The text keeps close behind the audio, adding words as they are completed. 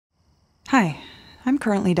Hi, I'm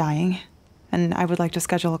currently dying, and I would like to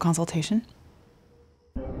schedule a consultation.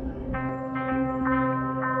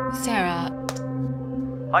 Sarah.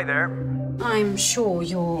 Hi there. I'm sure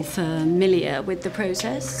you're familiar with the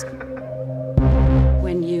process.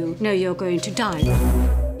 When you know you're going to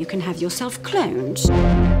die, you can have yourself cloned.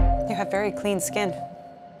 You have very clean skin.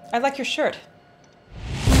 I like your shirt.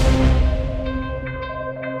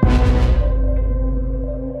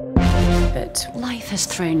 But life has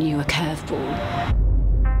thrown you a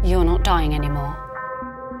curveball. You're not dying anymore.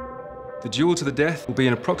 The duel to the death will be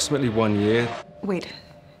in approximately 1 year. Wait,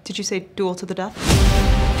 did you say duel to the death?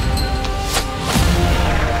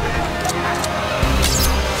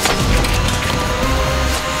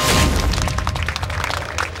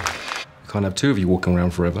 You can't have two of you walking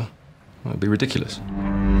around forever. That'd be ridiculous.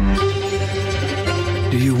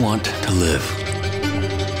 Do you want to live?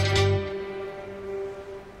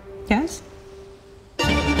 Yes?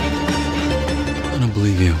 I don't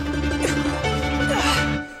believe you.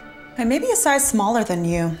 I may be a size smaller than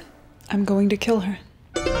you. I'm going to kill her.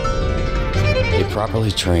 A properly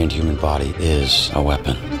trained human body is a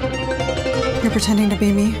weapon. You're pretending to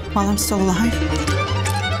be me while I'm still alive?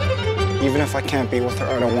 Even if I can't be with her,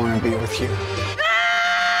 I don't want to be with you.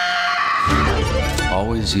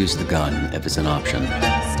 Always use the gun if it's an option.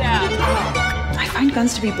 I find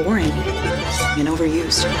guns to be boring and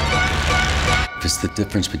overused. If it's the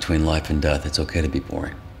difference between life and death, it's okay to be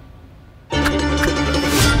boring.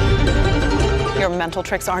 Your mental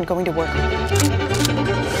tricks aren't going to work.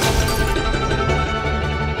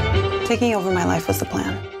 Taking over my life was the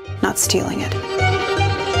plan, not stealing it.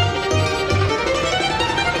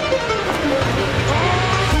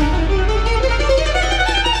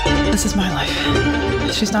 This is my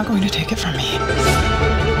life. She's not going to take it from me.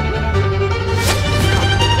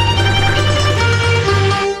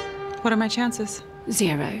 What are my chances?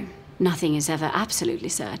 0. Nothing is ever absolutely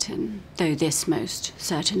certain, though this most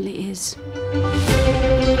certainly is.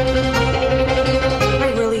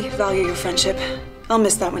 I really value your friendship. I'll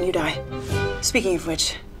miss that when you die. Speaking of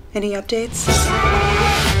which, any updates?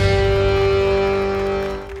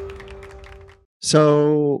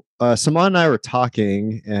 So, Saman and I were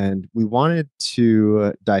talking, and we wanted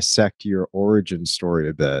to dissect your origin story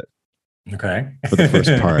a bit. Okay. For the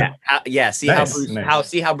first part. See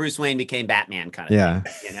Nice, how Bruce Wayne became Batman, kind of. Yeah.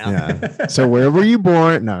 Thing, you know? Yeah. So where were you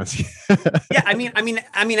born? No. Yeah. I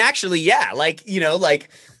mean, actually, yeah. Like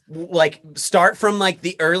start from like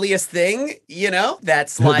the earliest thing,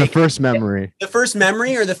 that's like the first memory. The first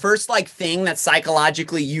memory or the first like thing that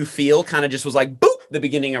psychologically you feel kind of just was like, boop, the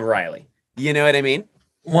beginning of Riley. You know what I mean?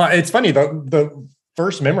 Well, it's funny. The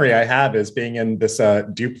first memory I have is being in this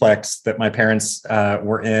duplex that my parents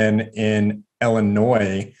were in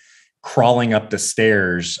Illinois, crawling up the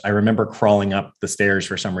stairs. I remember crawling up the stairs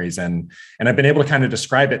for some reason, and I've been able to kind of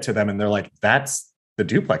describe it to them, and they're like, "That's the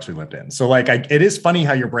duplex we lived in." So, like, it is funny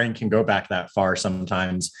how your brain can go back that far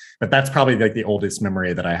sometimes. But that's probably like the oldest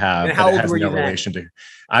memory that I have. And how but it old has were no you then? relation to.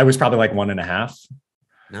 I was probably like 1.5.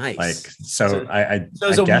 Nice. Like, so there's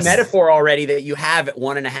I a guess metaphor already that you have at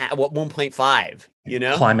 1.5,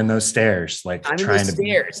 1.5, climbing those stairs, like Climbing trying those to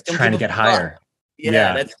stairs. Don't trying to give get a fuck. higher.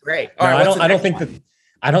 Yeah, that's great. No, All right, I don't think one?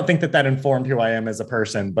 I don't think that informed who I am as a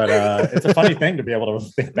person, but it's a funny thing to be able to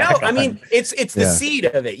think back No, I on. mean it's the seed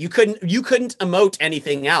of it. You couldn't emote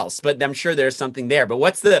anything else, but I'm sure there's something there. But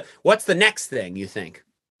what's the next thing you think?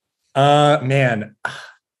 Man,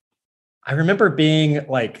 I remember being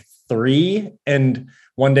like 3 and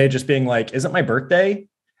one day just being like, "Is it my birthday?"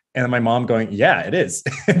 And my mom going, "Yeah, it is."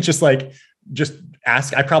 just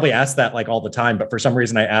ask. I probably asked that like all the time, but for some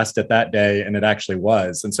reason I asked it that day and it actually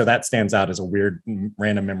was. And so that stands out as a weird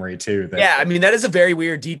random memory too. Yeah. I mean, that is a very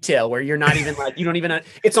weird detail where you're not even like, you don't even,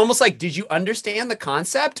 it's almost like, did you understand the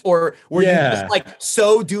concept or were you just like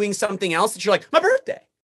so doing something else that you're like, my birthday,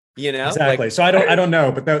 Exactly. Like, so I don't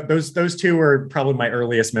know, but those two are probably my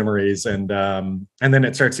earliest memories. And then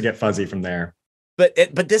it starts to get fuzzy from there. But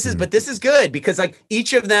this is good because like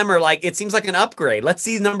each of them are like, it seems like an upgrade. Let's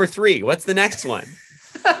see number 3. What's the next one?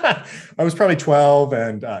 I was probably 12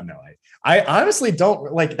 and no, I honestly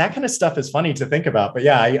don't like that kind of stuff is funny to think about, but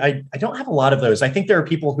yeah, I don't have a lot of those. I think there are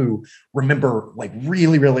people who remember like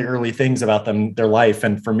really, really early things about their life.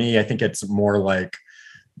 And for me, I think it's more like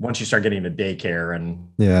once you start getting to daycare and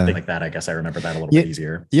things like that, I guess I remember that a little bit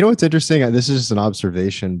easier. You know, what's interesting? This is just an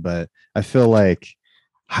observation, but I feel like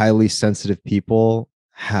highly sensitive people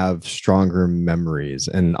have stronger memories.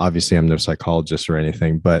 And obviously I'm no psychologist or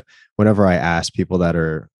anything, but whenever I ask people that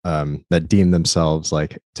are that deem themselves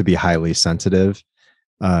like to be highly sensitive,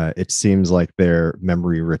 it seems like their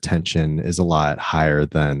memory retention is a lot higher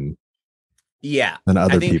than Yeah. than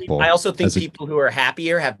other think people. I also think people who are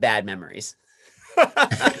happier have bad memories.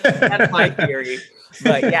 That's my theory.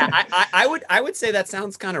 But yeah, I would say that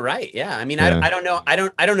sounds kind of right. Yeah. I mean, I don't know. I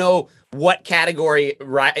don't know what category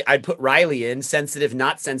I'd put Riley in. Sensitive,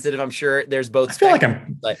 not sensitive. I'm sure there's both. I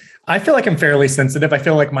feel like I'm fairly sensitive. I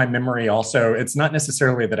feel like my memory also, it's not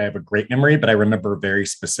necessarily that I have a great memory, but I remember very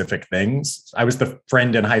specific things. I was the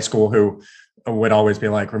friend in high school who would always be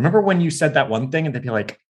like, remember when you said that one thing? And they'd be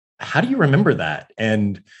like, how do you remember that?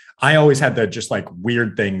 And I always had the just like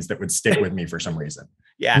weird things that would stick with me for some reason.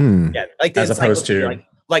 Yeah. Yeah. Like as opposed to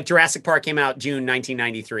like Jurassic Park came out June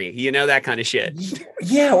 1993, you know, that kind of shit.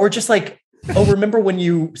 Yeah. Or just like, oh, remember when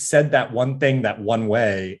you said that one thing that one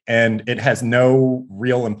way and it has no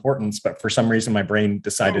real importance, but for some reason my brain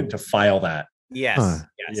decided to file that. Yes.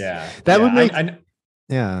 Yes. Yeah. That would make,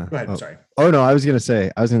 yeah. Go ahead. Sorry. Oh no, I was going to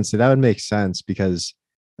say that would make sense because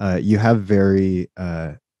you have very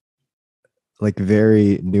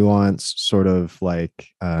nuanced sort of like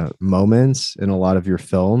moments in a lot of your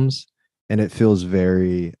films, and it feels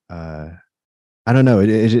very I don't know,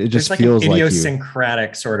 it just like feels an like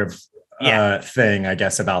idiosyncratic sort of thing, I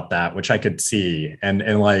guess, about that, which I could see,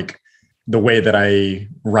 and like the way that I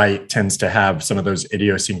write tends to have some of those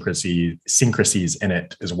idiosyncrasies in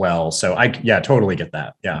it as well. So I totally get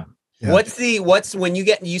that. Yeah. Yeah. What's when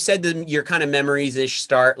you said your kind of memories ish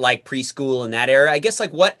start like preschool in that era, I guess,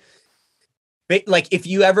 like if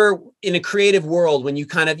you ever in a creative world, when you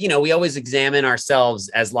kind of, we always examine ourselves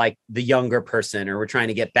as like the younger person, or we're trying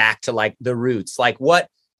to get back to like the roots, like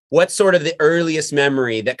what's sort of the earliest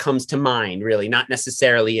memory that comes to mind, really, not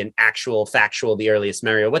necessarily an actual factual, the earliest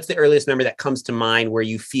memory. What's the earliest memory that comes to mind where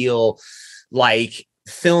you feel like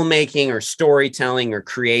filmmaking or storytelling or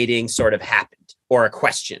creating sort of happened? Or a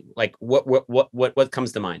question, like what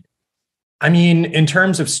comes to mind? I mean, in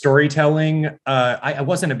terms of storytelling, I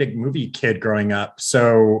wasn't a big movie kid growing up.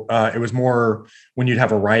 So it was more when you'd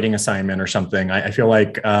have a writing assignment or something. I feel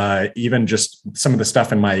like even just some of the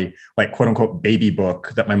stuff in my like quote unquote baby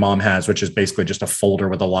book that my mom has, which is basically just a folder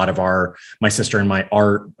with a lot of my sister and my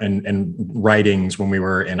art and writings when we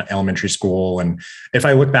were in elementary school. And if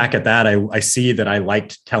I look back at that, I see that I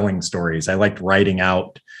liked telling stories. I liked writing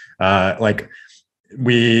out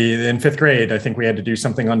in fifth grade, I think we had to do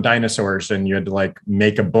something on dinosaurs, and you had to like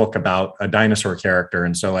make a book about a dinosaur character.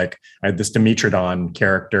 And so like I had this Dimetrodon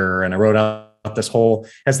character, and I wrote out this whole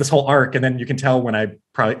arc. And then you can tell when I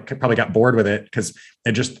probably got bored with it because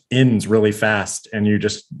it just ends really fast. And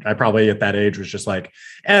I probably at that age was just like,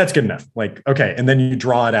 that's good enough. Like, okay. And then you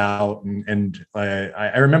draw it out. And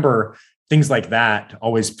I remember things like that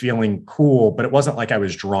always feeling cool, but it wasn't like I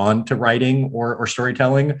was drawn to writing or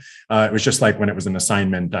storytelling. It was just like when it was an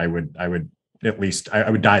assignment, I would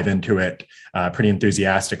dive into it pretty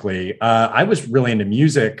enthusiastically. I was really into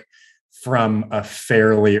music from a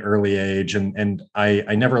fairly early age, and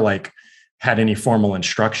I never like had any formal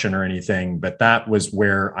instruction or anything, but that was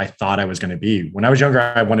where I thought I was going to be. When I was younger,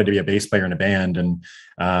 I wanted to be a bass player in a band. And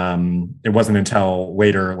it wasn't until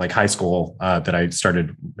later, like high school, that I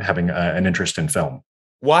started having an interest in film.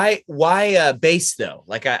 Why bass though?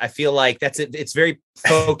 Like, I feel like it's very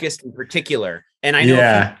focused and particular. And I know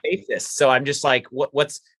bassist, so I'm just like, what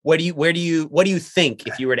do you think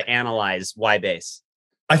if you were to analyze why bass?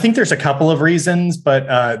 I think there's a couple of reasons,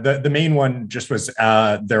 but the main one just was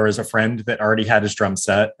there was a friend that already had his drum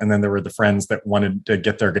set, and then there were the friends that wanted to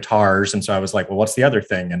get their guitars. And so I was like, well, what's the other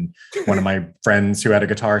thing? And one of my friends who had a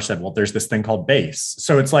guitar said, well, there's this thing called bass.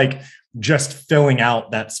 So it's like just filling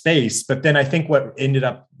out that space. But then I think what ended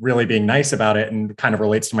up really being nice about it, and kind of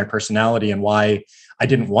relates to my personality and why I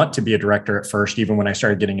didn't want to be a director at first, even when I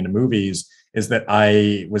started getting into movies, is that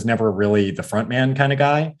I was never really the front man kind of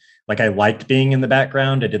guy. Like, I liked being in the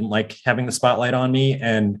background. I didn't like having the spotlight on me.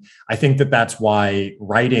 And I think that that's why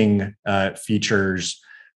writing features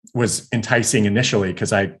was enticing initially,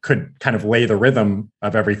 because I could kind of lay the rhythm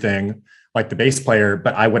of everything like the bass player,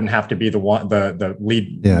 but I wouldn't have to be the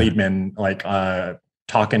lead man, like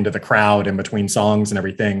talking to the crowd in between songs and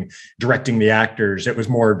everything, directing the actors. It was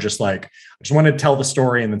more just like, I just wanted to tell the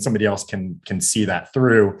story, and then somebody else can see that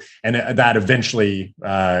through. And that eventually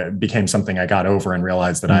became something I got over and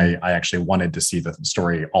realized that I actually wanted to see the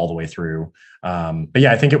story all the way through. But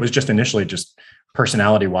yeah, I think it was just initially just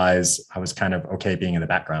personality wise, I was kind of okay being in the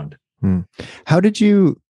background. How did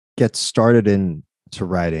you get started into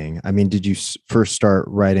writing? I mean, did you first start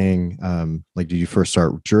writing, did you first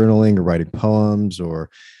start journaling or writing poems or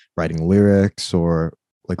writing lyrics, or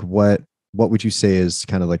like what would you say is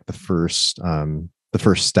kind of like the first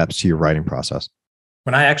steps to your writing process?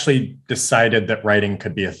 When I actually decided that writing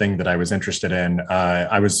could be a thing that I was interested in,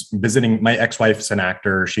 I was visiting my ex-wife's an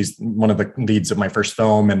actor. She's one of the leads of my first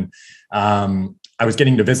film. And I was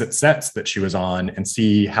getting to visit sets that she was on and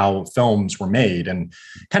see how films were made, and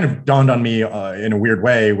kind of dawned on me in a weird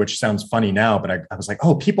way, which sounds funny now, but I was like,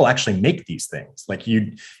 oh, people actually make these things. Like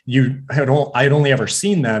I'd only ever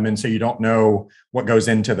seen them. And so you don't know what goes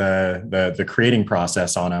into the creating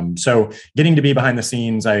process on them. So getting to be behind the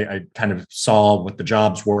scenes, I kind of saw what the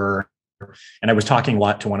jobs were. And I was talking a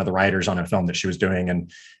lot to one of the writers on a film that she was doing,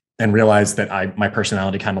 and realized that my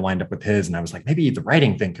personality kind of lined up with his. And I was like, maybe the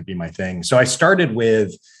writing thing could be my thing. So I started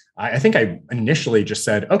with, I think I initially just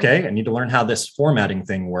said, okay, I need to learn how this formatting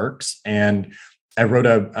thing works. And I wrote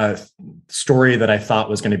a story that I thought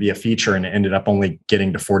was going to be a feature, and it ended up only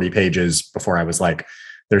getting to 40 pages before I was like,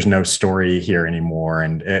 there's no story here anymore.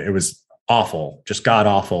 And it was awful, just god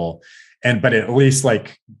awful. But it at least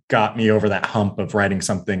like got me over that hump of writing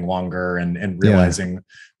something longer and realizing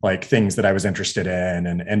like things that I was interested in.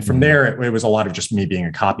 And from there, it was a lot of just me being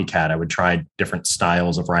a copycat. I would try different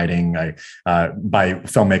styles of writing by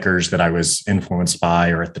filmmakers that I was influenced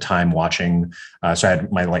by, or at the time watching. So I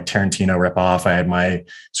had my like Tarantino ripoff. I had my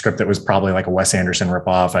script that was probably like a Wes Anderson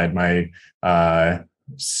ripoff. I had my,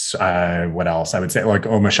 what else I would say, like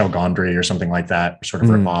Michel Gondry or something like that, sort of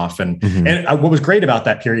rip off. And what was great about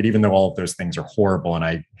that period, even though all of those things are horrible and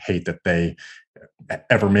I hate that they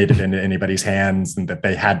ever made it into anybody's hands and that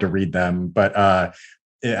they had to read them, but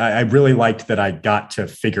I really liked that I got to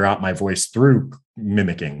figure out my voice through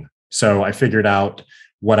mimicking. So I figured out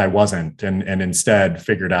what I wasn't, and instead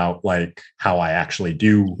figured out like how I actually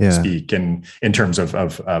do speak in terms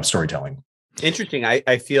of storytelling. Interesting.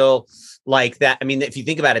 I feel like that. I mean, if you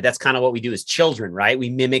think about it, that's kind of what we do as children, right?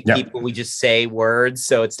 We mimic people, we just say words.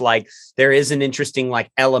 So it's like, there is an interesting,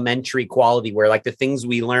 like elementary quality where like the things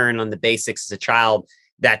we learn on the basics as a child,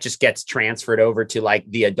 that just gets transferred over to like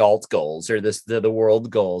the adult goals or the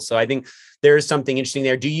world goals. So I think there's something interesting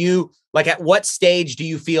there. Do you like, at what stage do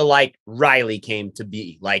you feel like Riley came to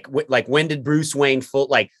be? Like when did Bruce Wayne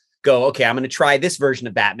go, okay, I'm going to try this version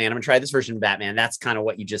of Batman. I'm going to try this version of Batman. That's kind of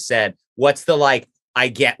what you just said. What's the, like, I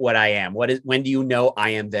get what I am. When do you know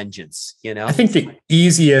I am vengeance? You know, I think the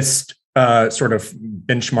easiest sort of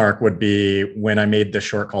benchmark would be when I made the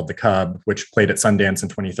short called The Cub, which played at Sundance in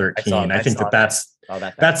 2013. I think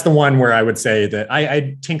that's the one where I would say that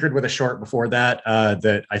I tinkered with a short before that,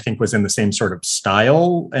 that I think was in the same sort of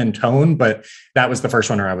style and tone, but that was the first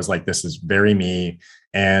one where I was like, this is very me.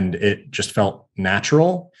 And it just felt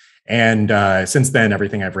natural. And since then,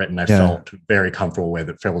 everything I've written, I felt very comfortable with.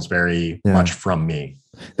 It feels very much from me.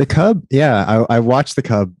 The Cub. Yeah. I watched The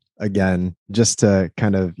Cub again, just to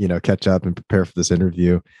kind of, catch up and prepare for this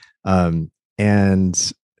interview.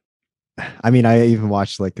 And I mean, I even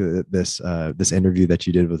watched like this interview that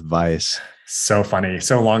you did with Vice. So funny.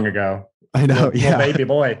 So long ago. I know. Little baby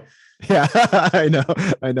boy. Yeah, I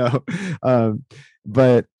know.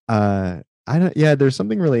 But I don't, there's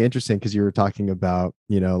something really interesting, because you were talking about,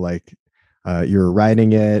 like you're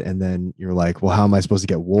writing it and then you're like, well, how am I supposed to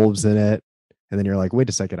get wolves in it? And then you're like, wait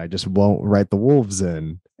a second, I just won't write the wolves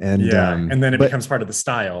in. And and then it becomes part of the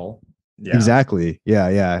style. Yeah. Exactly.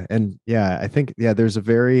 Yeah. And I think, there's a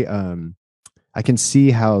very, I can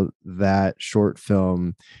see how that short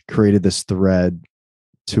film created this thread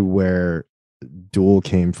to where Duel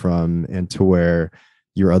came from and to where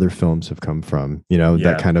your other films have come from,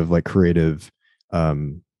 that kind of like creative,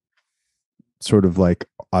 sort of like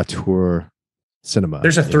auteur cinema.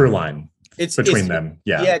 There's a through line between them.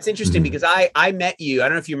 Yeah. Yeah. It's interesting because I met you. I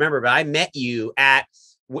don't know if you remember, but I met you at,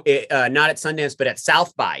 not at Sundance, but at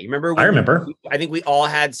South by. You remember? I remember. I think we all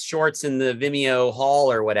had shorts in the Vimeo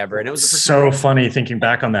hall or whatever. And it was so funny thinking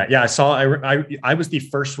back on that. Yeah. I was the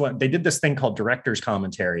first one. They did this thing called director's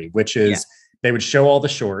commentary, which is they would show all the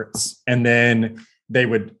shorts and then they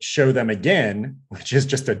would show them again, which is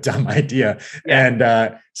just a dumb idea. Yeah.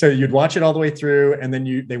 And so you'd watch it all the way through, and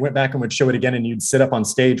then they went back and would show it again, and you'd sit up on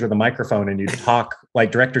stage with a microphone and you'd talk like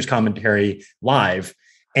director's commentary live.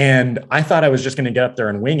 And I thought I was just going to get up there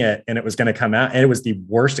and wing it, and it was going to come out. And it was the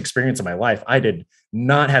worst experience of my life. I did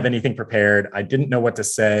not have anything prepared. I didn't know what to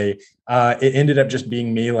say. It ended up just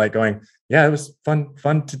being me like going, yeah, it was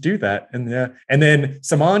fun to do that. And then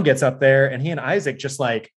Saman gets up there and he and Isaac just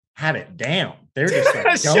like have it down. They're just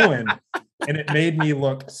like going. And it made me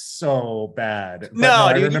look so bad. But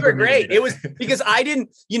no, dude, you were great. It was because I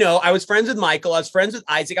didn't, I was friends with Michael. I was friends with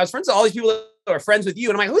Isaac. I was friends with all these people that are friends with you.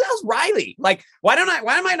 And I'm like, who the hell's Riley? Like, why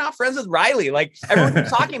am I not friends with Riley? Like, everyone was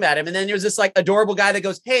talking about him. And then there was this like adorable guy that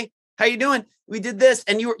goes, hey, how you doing? We did this.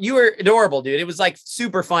 And you were adorable, dude. It was like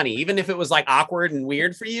super funny. Even if it was like awkward and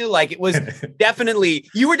weird for you, like it was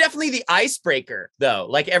you were definitely the icebreaker though.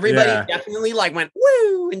 Like everybody definitely like went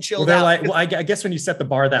woo and chilled out. Like, well, I guess when you set the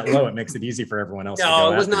bar that low, it makes it easy for everyone else.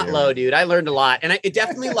 No, it was not low, dude. I learned a lot. And it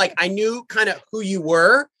definitely like, I knew kind of who you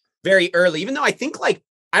were very early, even though I think like,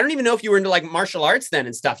 I don't even know if you were into like martial arts then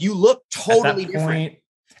and stuff. You look totally different.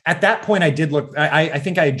 At that point, I did look, I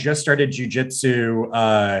think I had just started jiu-jitsu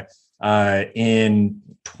in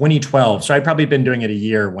 2012. So I'd probably been doing it a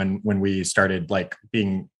year when we started like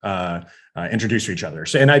being introduced to each other.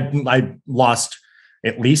 So, and I lost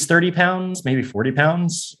at least 30 pounds, maybe 40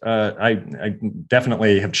 pounds. I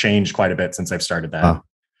definitely have changed quite a bit since I've started that. Wow.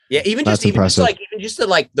 Yeah. Even just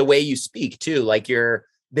the the way you speak too, like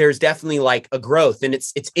there's definitely like a growth, and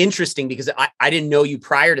it's interesting because I didn't know you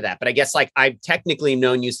prior to that, but I guess like I've technically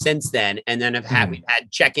known you since then. And then we've had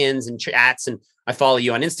check-ins and chats, and I follow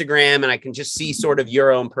you on Instagram, and I can just see sort of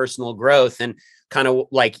your own personal growth and kind of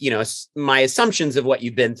like, my assumptions of what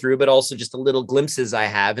you've been through, but also just the little glimpses I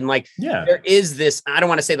have. And like, there is this, I don't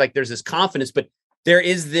want to say like there's this confidence, but there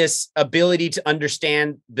is this ability to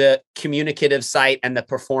understand the communicative side and the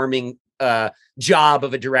performing job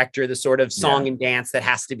of a director, the sort of song and dance that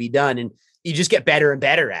has to be done. And you just get better and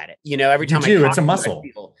better at it. Every time it's a muscle.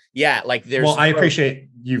 People, like there's, I appreciate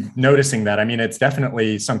you noticing that. I mean, it's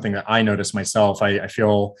definitely something that I notice myself. I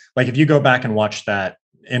feel like if you go back and watch that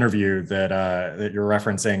interview that you're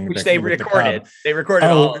referencing, which they recorded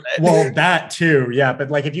all of it. Well, that too. Yeah.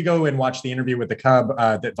 But like, if you go and watch the interview with the Cub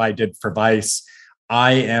that I did for Vice,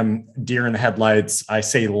 I am deer in the headlights. I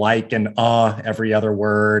say like and every other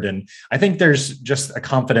word. And I think there's just a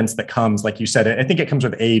confidence that comes, like you said, I think it comes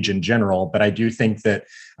with age in general, but I do think that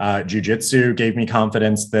jiu-jitsu gave me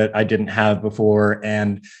confidence that I didn't have before.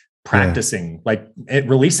 And practicing,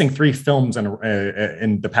 releasing 3 films in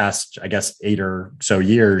the past, I guess, 8 or so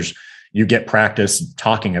years, you get practice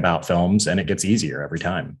talking about films, and it gets easier every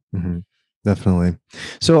time. Mm-hmm. Definitely.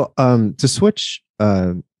 So to switch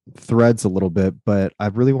threads a little bit, but I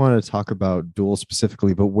really wanted to talk about Duel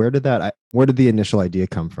specifically, but where did the initial idea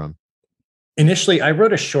come from? Initially, I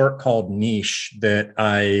wrote a short called Niche that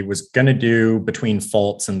I was going to do between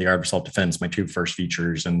Faults and The Art of Self-Defense, my 2 first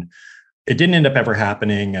features. And it didn't end up ever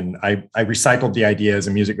happening. And I recycled the idea as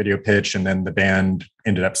a music video pitch. And then the band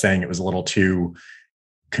ended up saying it was a little too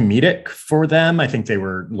comedic for them. I think they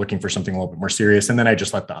were looking for something a little bit more serious. And then I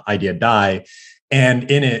just let the idea die.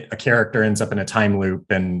 And in it, a character ends up in a time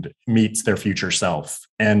loop and meets their future self.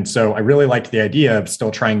 And so I really liked the idea of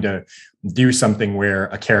still trying to do something where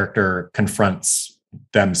a character confronts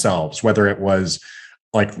themselves, whether it was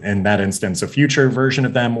like in that instance, a future version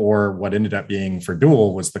of them, or what ended up being for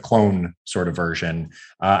Duel was the clone sort of version.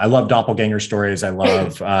 I love doppelganger stories. I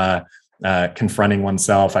love confronting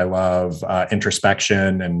oneself. I love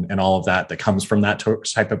introspection and all of that comes from that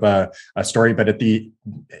type of a story. But at the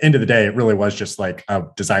end of the day, it really was just like a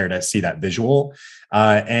desire to see that visual,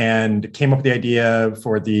 and came up with the idea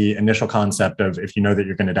for the initial concept of, if you know that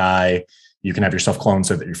you're going to die, you can have yourself cloned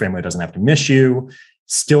so that your family doesn't have to miss you.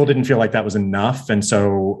 Still didn't feel like that was enough. And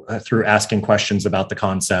so through asking questions about the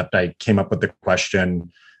concept, I came up with the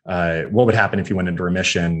question, what would happen if you went into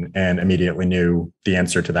remission, and immediately knew the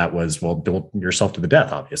answer to that was, well, duel yourself to the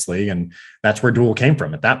death, obviously. And that's where Duel came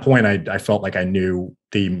from. At that point, I felt like I knew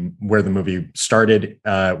where the movie started,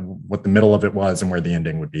 what the middle of it was, and where the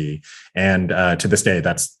ending would be. And to this day,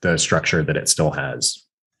 that's the structure that it still has.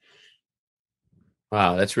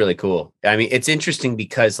 Wow, that's really cool. I mean, it's interesting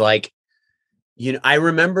because like, I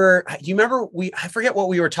remember, I forget what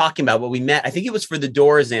we were talking about, but we met, I think it was for the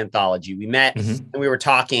Doors anthology. We met and we were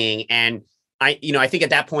talking, and I think at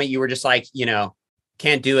that point you were just like,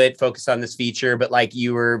 can't do it, focus on this feature. But like,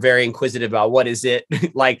 you were very inquisitive about what is it?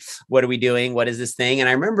 Like, what are we doing? What is this thing? And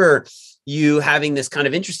I remember you having this kind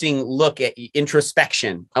of interesting look at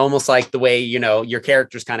introspection, almost like the way, your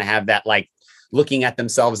characters kind of have that, like looking at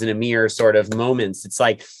themselves in a mirror sort of moments. It's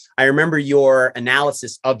like, I remember your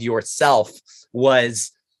analysis of yourself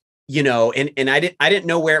was, and I didn't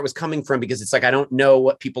know where it was coming from, because it's like, I don't know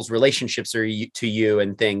what people's relationships are to you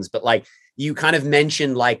and things, but like, you kind of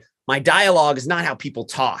mentioned like, my dialogue is not how people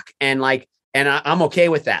talk. And like, I'm okay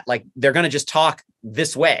with that. Like, they're going to just talk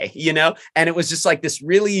this way, and it was just like this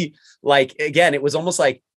really, like, again, it was almost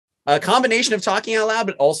like a combination of talking out loud,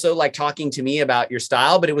 but also like talking to me about your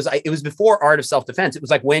style. But it was before Art of Self-Defense. It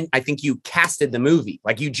was like when I think you casted the movie,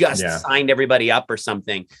 like you just signed everybody up or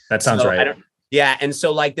something. That sounds right. Yeah. And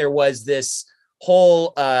so like, there was this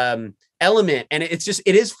whole element, and it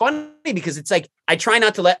is funny because it's like, I try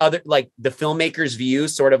not to let the filmmaker's view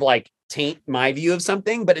sort of like taint my view of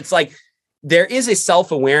something, but it's like, there is a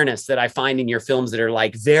self-awareness that I find in your films that are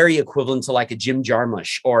like very equivalent to like a Jim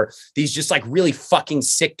Jarmusch or these just like really fucking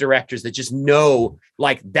sick directors that just know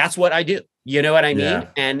like that's what I do. You know what I mean? Yeah.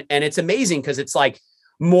 And it's amazing because it's like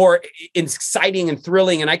more exciting and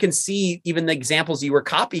thrilling. And I can see even the examples you were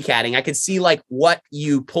copycatting. I could see like what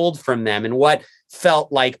you pulled from them and what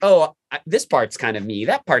felt like, oh, this part's kind of me.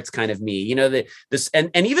 That part's kind of me. You know,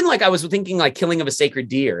 and even like I was thinking like Killing of a Sacred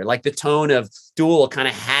Deer, like the tone of Duel kind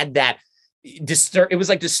of had that it was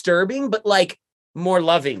like disturbing, but like more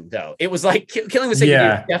loving though. It was like Killing the Sacred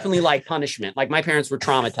Deer, definitely like punishment. Like my parents were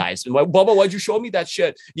traumatized and Bubba, why'd you show me that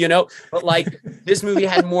shit? You know, but like this movie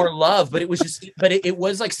had more love, but it was just, but it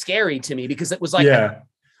was like scary to me because it was like,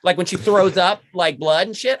 like when she throws up like blood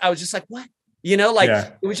and shit, I was just like, what? You know, like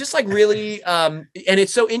it was just like really, and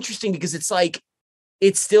it's so interesting because it's like,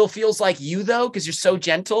 it still feels like you though, because you're so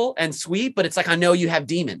gentle and sweet, but it's like, I know you have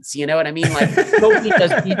demons. You know what I mean? Like nobody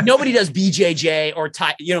does BJJ or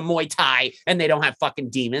Thai, you know, Muay Thai and they don't have fucking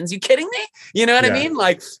demons. You kidding me? You know what I mean?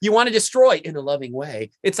 Like you want to destroy in a loving way.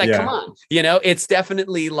 It's like, come on, you know, it's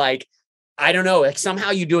definitely like, I don't know, like somehow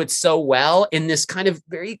you do it so well in this kind of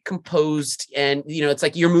very composed and, you know, it's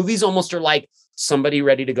like your movies almost are like somebody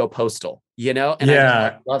ready to go postal, you know? And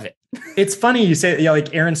I love it. It's funny you say,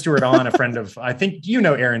 like Aaron Stewart on, a friend of, I think you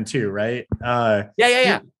know Aaron too, right?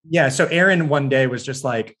 Yeah. So Aaron one day was just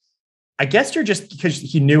like, I guess you're just, because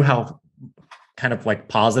he knew how kind of like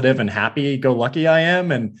positive and happy go lucky I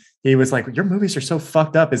am. And he was like, your movies are so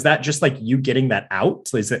fucked up. Is that just like you getting that out?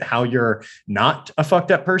 Is it how you're not a fucked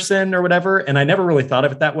up person or whatever? And I never really thought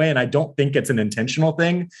of it that way. And I don't think it's an intentional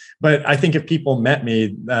thing, but I think if people met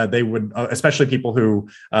me, they would, especially people who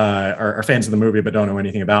are fans of the movie, but don't know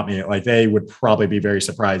anything about me. Like they would probably be very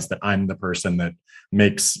surprised that I'm the person that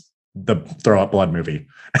makes the throw up blood movie.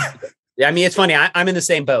 Yeah, I mean, it's funny. I'm in the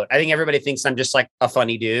same boat. I think everybody thinks I'm just like a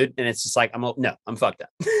funny dude, and it's just like I'm fucked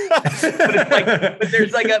up.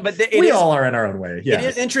 We all are in our own way. Yeah, it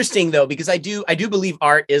is interesting though because I do believe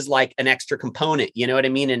art is like an extra component. You know what I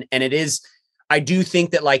mean? And it is. I do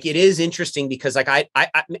think that like it is interesting because like I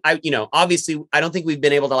you know, obviously I don't think we've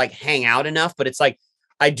been able to like hang out enough, but it's like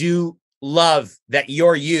I do love that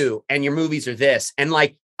you're you and your movies are this, and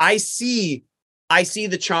like I see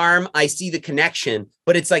the charm, I see the connection,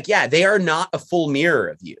 but it's like, yeah, they are not a full mirror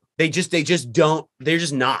of you. They just don't, they're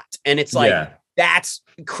just not. And it's like, that's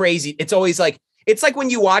crazy. It's always like, it's like when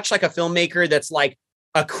you watch like a filmmaker that's like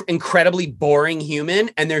a incredibly boring human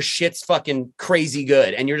and their shit's fucking crazy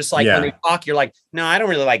good. And you're just like, when they talk, you're like, no, I don't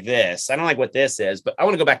really like this. I don't like what this is, but I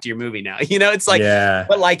want to go back to your movie now. You know, it's like,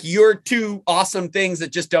 but like you're two awesome things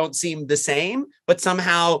that just don't seem the same, but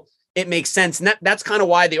somehow it makes sense. And that's kind of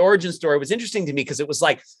why the origin story was interesting to me. Cause it was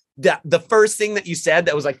like the first thing that you said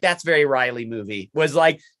that was like, that's very Riley movie was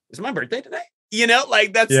like, it's my birthday today. You know,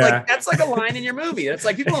 like that's like a line in your movie. It's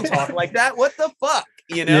like, people don't talk like that. What the fuck?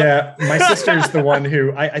 You know? Yeah. My sister's the one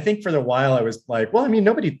who I think for the while I was like, well, I mean,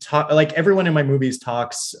 nobody like everyone in my movies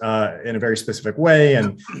talks in a very specific way.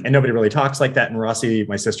 And nobody really talks like that. And Rossi,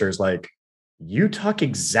 my sister, is like, you talk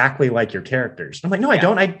exactly like your characters. I'm like, no, I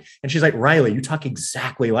don't. And she's like, Riley, you talk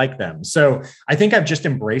exactly like them. So I think I've just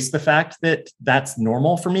embraced the fact that that's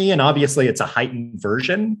normal for me. And obviously it's a heightened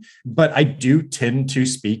version, but I do tend to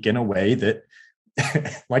speak in a way that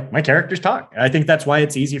like my characters talk. I think that's why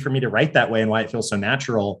it's easy for me to write that way and why it feels so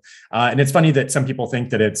natural. And it's funny that some people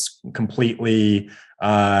think that it's completely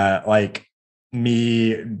like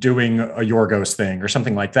me doing a Yorgos thing or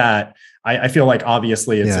something like that. I feel like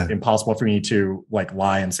obviously it's impossible for me to like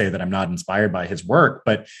lie and say that I'm not inspired by his work,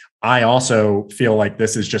 but I also feel like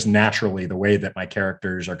this is just naturally the way that my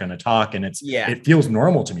characters are going to talk. And it feels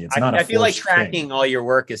normal to me. It's not, I feel like tracking all your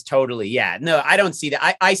work is totally, no, I don't see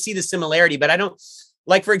that. I see the similarity, but I don't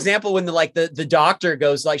like, for example, when the doctor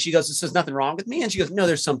goes like, she goes, there's nothing wrong with me. And she goes, no,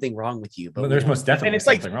 there's something wrong with you. But there's most definitely and it's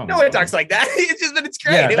like, wrong. No one talks like that. It's just that it's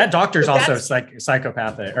great. Yeah, that doctor's also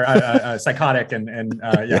psychopathic or psychotic and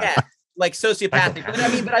like sociopathic.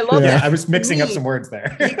 But I love that. I was mixing up some words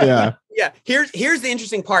there. Here's the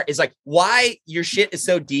interesting part is like why your shit is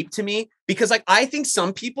so deep to me, because like I think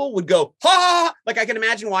some people would go ha, like I can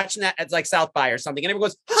imagine watching that at like South by or something and everyone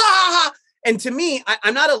goes ha. And to me,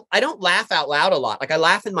 I don't laugh out loud a lot. Like I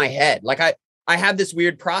laugh in my head. Like I have this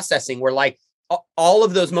weird processing where like all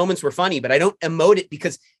of those moments were funny, but I don't emote it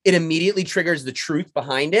because it immediately triggers the truth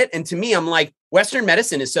behind it. And to me, I'm like, Western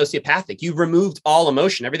medicine is sociopathic. You've removed all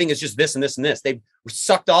emotion. Everything is just this and this and this. They've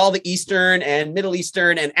sucked all the Eastern and Middle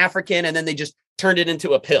Eastern and African, and then they just turned it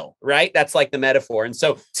into a pill, right? That's like the metaphor. And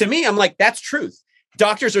so to me, I'm like, that's truth.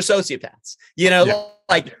 Doctors are sociopaths, you know,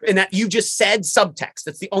 like, and that you just said subtext.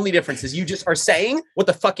 That's the only difference is you just are saying what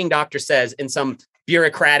the fucking doctor says in some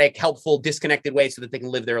bureaucratic, helpful, disconnected way so that they can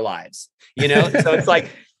live their lives, you know? So it's like,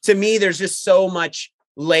 to me, there's just so much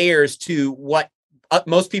layers to what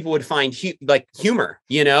most people would find like humor,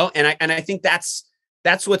 you know? And I think that's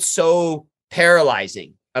what's so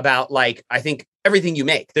paralyzing about, like, I think everything you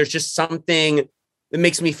make, there's just something that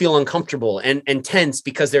makes me feel uncomfortable and tense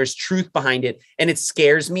because there's truth behind it. And it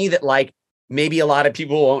scares me that, like, maybe a lot of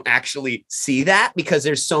people won't actually see that because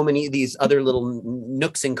there's so many of these other little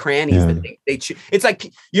nooks and crannies that it's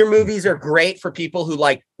like your movies are great for people who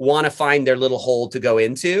like want to find their little hole to go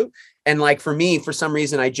into. And like, for me, for some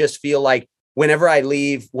reason, I just feel like whenever I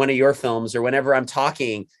leave one of your films or whenever I'm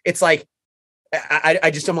talking, it's like,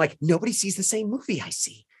 I'm like, nobody sees the same movie I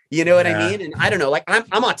see. You know what I mean? And I don't know, like I'm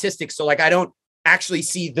autistic. So like, I don't actually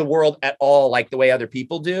see the world at all like the way other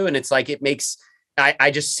people do. And it's like, it makes,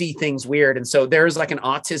 I just see things weird. And so there's like an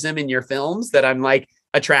autism in your films that I'm like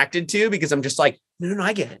attracted to because I'm just like, no,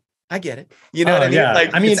 I get it. You know what I mean? Yeah.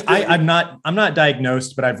 Like, I mean, I'm not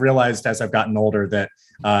diagnosed, but I've realized as I've gotten older that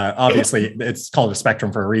obviously it's called a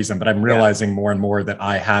spectrum for a reason, but I'm realizing more and more that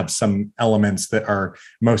I have some elements that are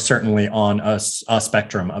most certainly on a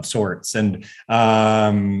spectrum of sorts. And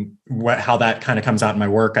how that kind of comes out in my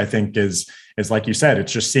work, I think is like you said,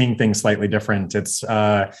 it's just seeing things slightly different. It's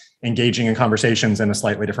engaging in conversations in a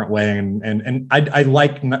slightly different way. And I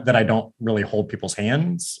like that I don't really hold people's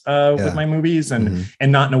hands with my movies and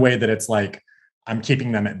not in a way that it's like, I'm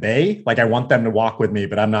keeping them at bay. Like I want them to walk with me,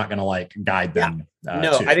 but I'm not going to like guide them.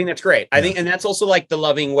 I think that's great. I think, and that's also like the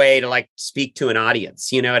loving way to like speak to an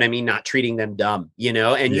audience, you know what I mean? Not treating them dumb, you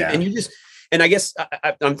know, and you just, and I guess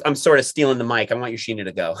I'm sort of stealing the mic. I want your Sheena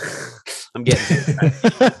to go. I'm getting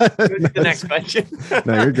the next question.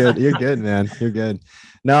 No, you're good. You're good, man. You're good.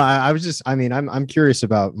 No, I was just, I mean, I'm curious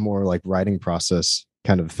about more like writing process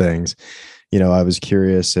kind of things. You know, I was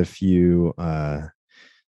curious if you,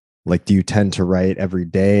 like, do you tend to write every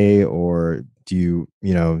day, or do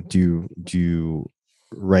you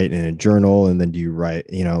write in a journal, and then do you write,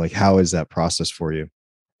 you know, like, how is that process for you?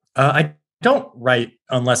 I don't write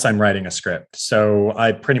unless I'm writing a script. So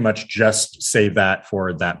I pretty much just save that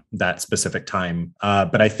for that specific time.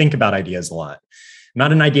 But I think about ideas a lot.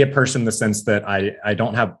 Not an idea person in the sense that I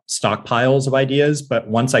don't have stockpiles of ideas, but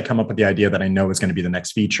once I come up with the idea that I know is going to be the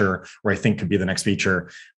next feature, or I think could be the next feature,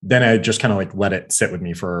 then I just kind of like let it sit with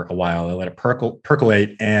me for a while. I let it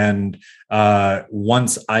percolate. And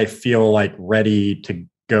once I feel like ready to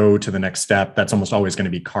go to the next step, that's almost always going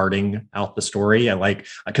to be carting out the story.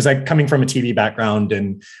 Because I coming from a TV background,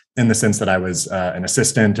 and in the sense that I was an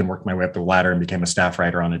assistant and worked my way up the ladder and became a staff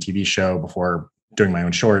writer on a TV show before doing my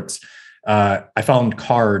own shorts. I found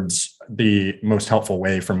cards the most helpful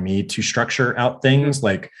way for me to structure out things.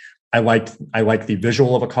 Like I like the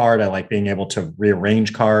visual of a card. I like being able to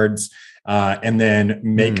rearrange cards and then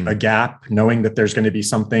make a gap, knowing that there's going to be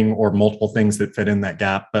something or multiple things that fit in that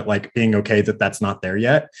gap, but like being okay that that's not there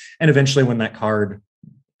yet. And eventually when that card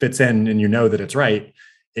fits in and you know that it's right,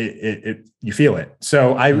 you feel it.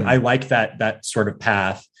 So I like that sort of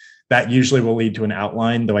path. That usually will lead to an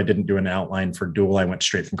outline, though I didn't do an outline for Duel. I went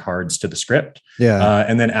straight from cards to the script. Yeah.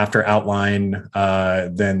 And then after outline,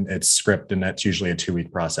 then it's script. And that's usually a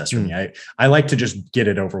 2-week process for me. I like to just get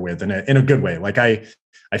it over with in a good way. Like I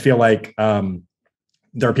feel like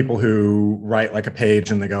there are people who write like a page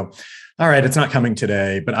and they go, all right, it's not coming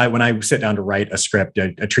today. But when I sit down to write a script,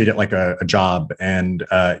 I treat it like a job, and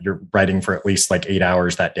you're writing for at least like 8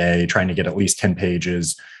 hours that day, trying to get at least 10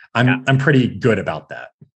 pages. I'm pretty good about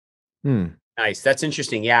that. Nice. That's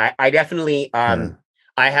interesting. Yeah, I definitely, I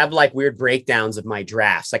have like weird breakdowns of my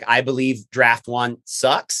drafts. Like I believe draft 1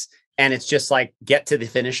 sucks, and it's just like get to the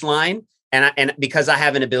finish line. And because I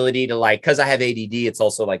have an ability to like, cause I have ADD, it's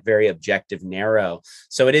also like very objective, narrow.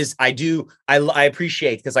 So it is, I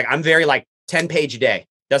appreciate, cause like, I'm very like 10 page a day.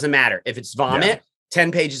 Doesn't matter if it's vomit,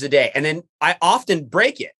 10 pages a day. And then I often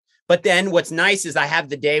break it. But then what's nice is I have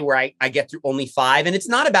the day where I get through only 5, and it's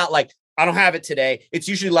not about like, I don't have it today. It's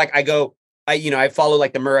usually like I follow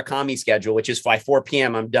like the Murakami schedule, which is by 4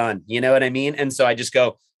 p.m. I'm done. You know what I mean? And so I just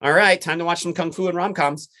go, all right, time to watch some Kung Fu and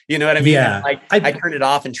rom-coms. You know what I mean? Yeah. Like I turn it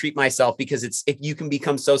off and treat myself, because you can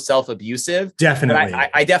become so self-abusive. Definitely.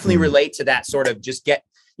 I definitely relate to that sort of just get,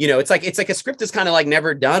 it's like a script is kind of like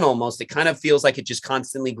never done almost. It kind of feels like it just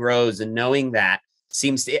constantly grows, and knowing that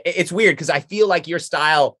it's weird, because I feel like your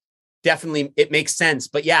style, definitely it makes sense.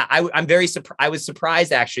 But yeah, I'm very surprised. I was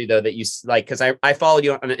surprised actually though that you like, because I followed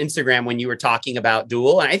you on Instagram when you were talking about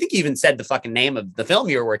Duel, and I think you even said the fucking name of the film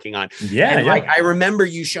you were working on. Like I remember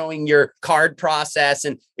you showing your card process,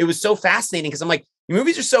 and it was so fascinating, because I'm like,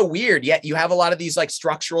 movies are so weird, yet you have a lot of these like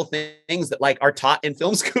structural things that like are taught in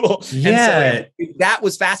film school. Yeah. And so that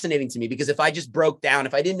was fascinating to me, because if I just broke down,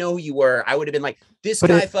 if I didn't know who you were, I would have been like, this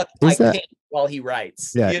guy fucking like paint while he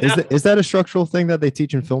writes. Yeah. You know? Is that a structural thing that they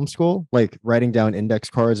teach in film school? Like writing down index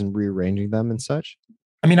cards and rearranging them and such?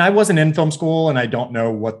 I mean, I wasn't in film school and I don't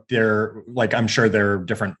know what they're like. I'm sure there are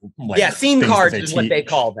different, like, scene cards is what they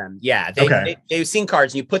call them. Yeah. They scene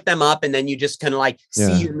cards, and you put them up and then you just kind of like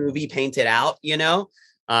see your movie painted out, you know?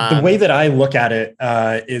 The way that I look at it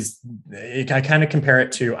is I kind of compare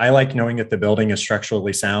it to, I like knowing that the building is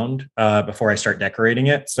structurally sound before I start decorating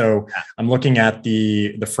it. So I'm looking at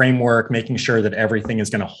the framework, making sure that everything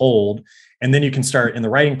is going to hold. And then you can start in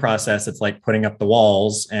the writing process. It's like putting up the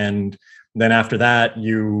walls, and then after that,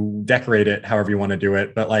 you decorate it however you want to do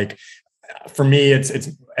it. But like, for me, it's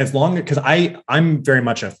as long, because I'm very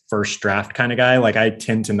much a first draft kind of guy. Like I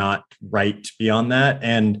tend to not write beyond that.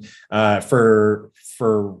 And for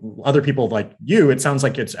other people like you, it sounds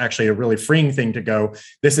like it's actually a really freeing thing to go,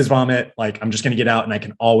 this is vomit. Like, I'm just going to get out and I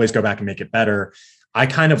can always go back and make it better. I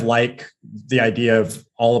kind of like the idea of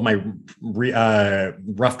all of my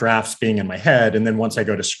rough drafts being in my head. And then once I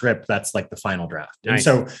go to script, that's like the final draft. Nice.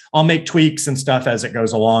 And so I'll make tweaks and stuff as it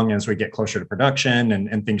goes along, as we get closer to production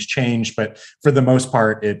and things change. But for the most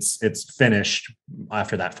part, it's finished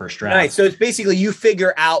after that first draft. Nice. So it's basically, you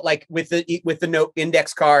figure out, like with the note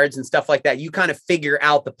index cards and stuff like that, you kind of figure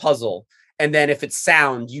out the puzzle. And then if it's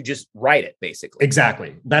sound, you just write it, basically.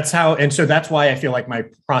 Exactly. That's how. And so that's why I feel like my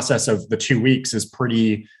process of the 2 weeks is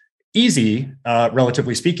pretty easy,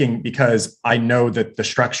 relatively speaking, because I know that the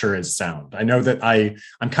structure is sound. I know that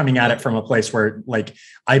I'm coming at it from a place where like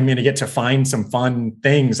I'm going to get to find some fun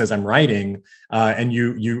things as I'm writing, and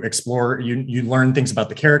you explore, you learn things about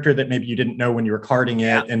the character that maybe you didn't know when you were carding it.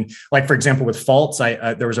 Yeah. And like, for example, with faults,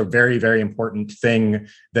 there was a very, very important thing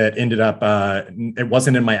that ended up, it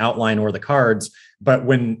wasn't in my outline or the cards, but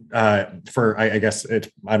when I guess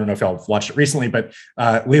I don't know if y'all watched it recently, but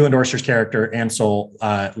Leland Orser's character Ansel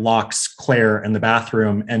locks Claire in the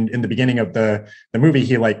bathroom, and in the beginning of the movie,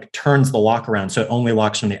 he like turns the lock around so it only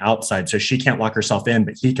locks from the outside, so she can't lock herself in,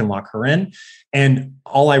 but he can lock her in. And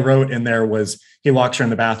all I wrote in there was, he locks her in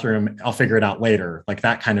the bathroom, I'll figure it out later, like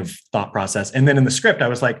that kind of thought process. And then in the script, I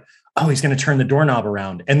was like, oh, he's going to turn the doorknob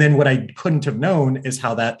around. And then what I couldn't have known is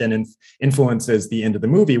how that then influences the end of the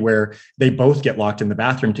movie, where they both get locked in the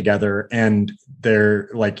bathroom together and they're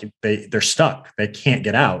like, they're stuck. They can't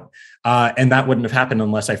get out. And that wouldn't have happened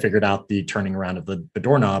unless I figured out the turning around of the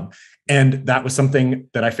doorknob. And that was something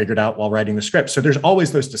that I figured out while writing the script. So there's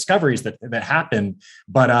always those discoveries that happen,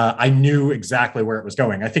 but I knew exactly where it was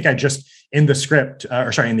going. I think I just, in the script,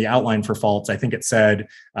 in the outline for Faults, I think it said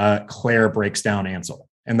Claire breaks down Ansel.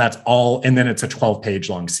 And that's all. And then it's a 12-page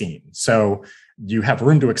long scene. So you have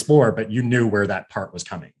room to explore, but you knew where that part was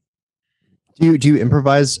coming. Do you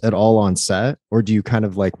improvise at all on set, or do you kind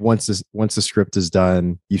of like once the script is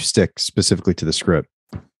done, you stick specifically to the script?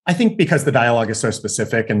 I think because the dialogue is so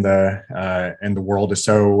specific and the world is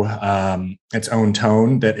so its own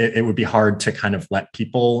tone, that it would be hard to kind of let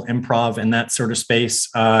people improv in that sort of space.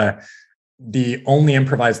 The only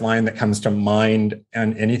improvised line that comes to mind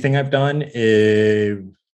on anything I've done,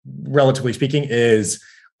 relatively speaking, is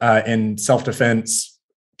in self-defense.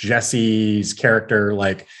 Jesse's character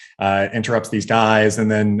interrupts these guys, and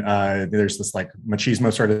then there's this like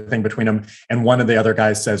machismo sort of thing between them. And one of the other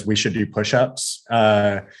guys says, we should do push-ups.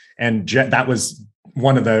 That was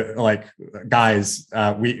one of the guys.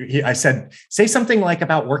 I said, say something like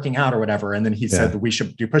about working out or whatever. And then he said that we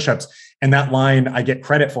should do push-ups. And that line I get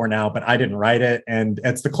credit for now, but I didn't write it. And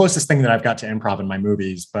it's the closest thing that I've got to improv in my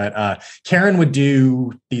movies. But Karen would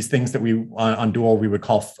do these things that we on Duel, we would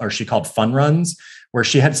call, or she called fun runs, where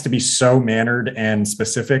she has to be so mannered and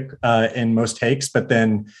specific in most takes. But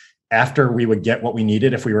then after we would get what we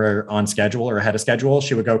needed, if we were on schedule or ahead of schedule,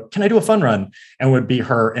 she would go, can I do a fun run? And would be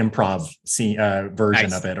her improv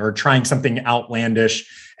version of it, or trying something outlandish.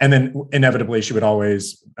 And then inevitably she would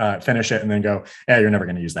always finish it and then go, yeah, you're never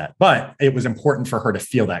going to use that. But it was important for her to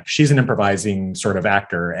feel that. She's an improvising sort of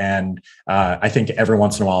actor. And I think every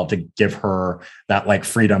once in a while to give her that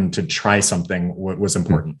freedom to try something was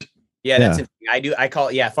important. Yeah, that's interesting. I call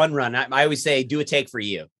it, fun run. I always say, do a take for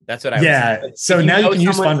you. That's what I say. So now you can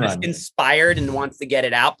use fun run. Inspired and wants to get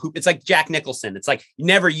it out. It's like Jack Nicholson. It's like, you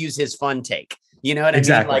never use his fun take. You know what I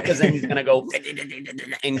mean? Because then he's going to go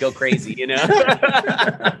and go crazy, you know?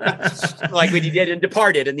 Like when he did in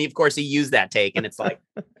Departed. And of course he used that take, and it's like,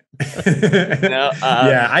 I've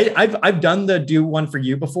done the do one for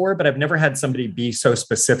you before, but I've never had somebody be so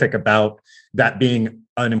specific about that being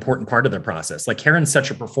an important part of their process. Like Karen's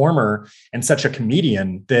such a performer and such a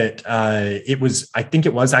comedian that I think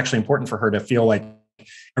it was actually important for her to feel like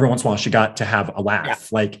every once in a while she got to have a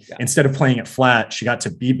laugh. Instead of playing it flat, she got to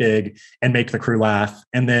be big and make the crew laugh.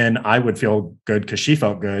 And then I would feel good because she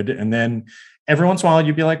felt good. And then every once in a while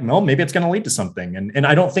you'd be like, well, maybe it's going to lead to something. And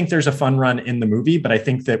I don't think there's a fun run in the movie, but I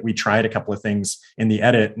think that we tried a couple of things in the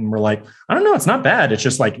edit and we're like, I don't know, it's not bad. It's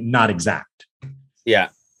just like not exact. Yeah.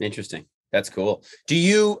 Interesting. That's cool. Do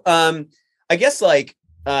you, I guess like,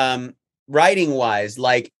 writing wise,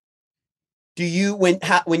 like, do you,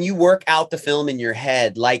 when you work out the film in your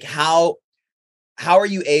head, like how are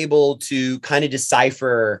you able to kind of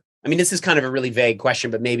decipher? I mean, this is kind of a really vague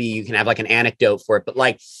question, but maybe you can have like an anecdote for it. But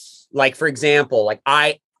like, for example, like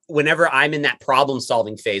whenever I'm in that problem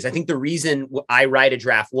solving phase, I think the reason I write a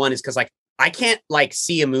draft one is because like, I can't like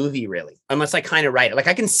see a movie really, unless I kind of write it. Like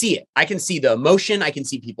I can see it. I can see the emotion. I can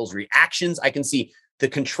see people's reactions. I can see the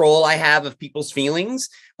control I have of people's feelings,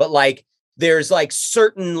 but like, there's like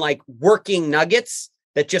certain like working nuggets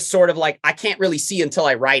that just sort of like, I can't really see until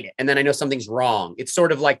I write it. And then I know something's wrong. It's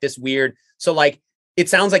sort of like this weird. So like, it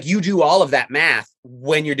sounds like you do all of that math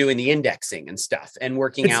when you're doing the indexing and stuff and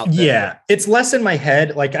working out. It's less in my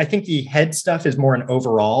head. Like, I think the head stuff is more an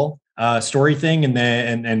overall story thing and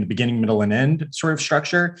the beginning, middle, and end sort of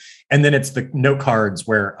structure. And then it's the note cards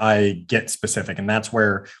where I get specific. And that's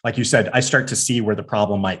where, like you said, I start to see where the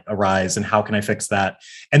problem might arise and how can I fix that.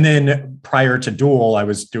 And then prior to Duel, I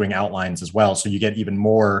was doing outlines as well. So you get even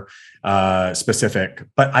more specific,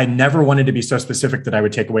 but I never wanted to be so specific that I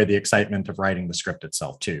would take away the excitement of writing the script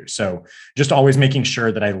itself too. So just always making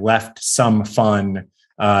sure that I left some fun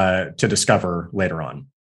to discover later on.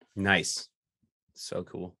 Nice. So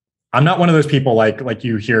cool. I'm not one of those people like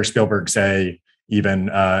you hear Spielberg say, even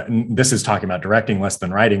this is talking about directing less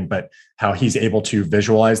than writing, but how he's able to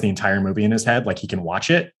visualize the entire movie in his head. Like he can watch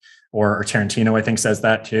it, or Tarantino, I think, says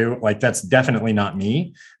that too. Like that's definitely not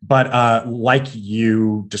me. But like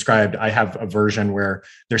you described, I have a version where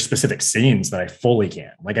there's specific scenes that I fully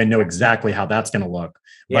can. Like I know exactly how that's going to look.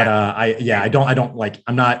 But I don't like,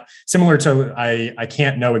 I'm not similar to, I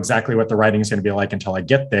can't know exactly what the writing is going to be like until I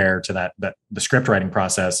get there to that the script writing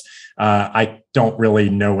process. I don't really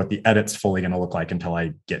know what the edit's fully going to look like until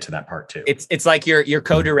I get to that part too. It's like your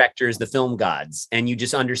co-directors, the film gods, and you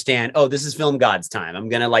just understand, oh, this is film gods time. I'm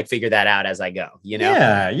going to like figure that out as I go, you know?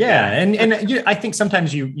 Yeah. And I think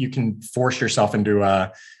sometimes you can force yourself into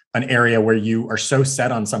an area where you are so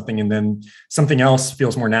set on something and then something else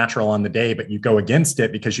feels more natural on the day, but you go against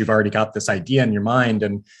it because you've already got this idea in your mind.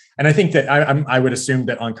 And I think that I would assume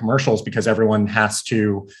that on commercials, because everyone has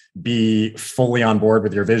to be fully on board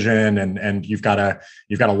with your vision and you've got a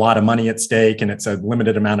lot of money at stake and it's a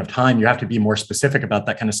limited amount of time, you have to be more specific about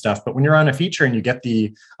that kind of stuff. But when you're on a feature and you get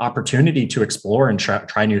the opportunity to explore and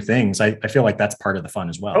try new things, I feel like that's part of the fun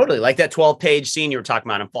as well. Totally. Like that 12-page scene you were talking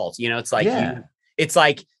about in Fault, you know, it's like, it's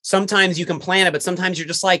like sometimes you can plan it, but sometimes you're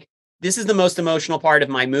just like, this is the most emotional part of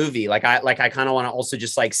my movie. Like I kind of want to also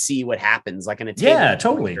just like see what happens, like in a table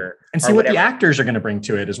totally, and see what the actors are going to bring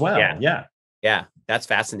to it as well. Yeah, that's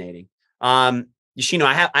fascinating. Yoshino,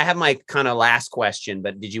 I have my kind of last question,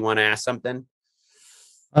 but did you want to ask something?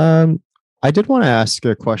 I did want to ask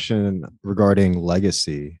a question regarding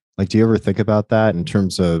legacy. Like, do you ever think about that in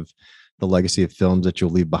terms of the legacy of films that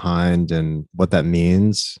you'll leave behind and what that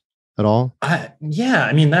means at all? Yeah,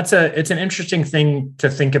 I mean, it's an interesting thing to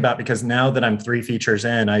think about, because now that I'm 3 features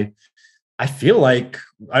in, I feel like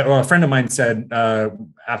a friend of mine said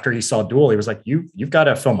after he saw Duel, he was like, you've got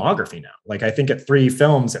a filmography now. Like, I think at 3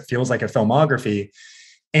 films, it feels like a filmography.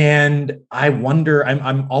 And I wonder,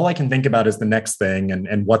 I'm all I can think about is the next thing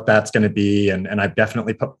and what that's going to be. And I've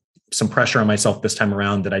definitely put some pressure on myself this time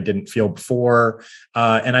around that I didn't feel before.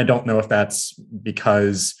 And I don't know if that's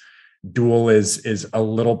because Duel is a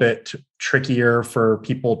little bit trickier for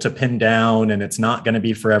people to pin down and it's not going to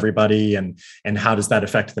be for everybody. And how does that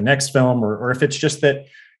affect the next film? Or if it's just that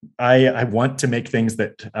I want to make things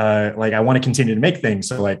that like, I want to continue to make things.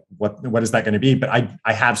 So like, what is that going to be? But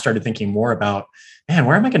I have started thinking more about, man,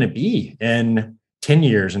 where am I going to be in 10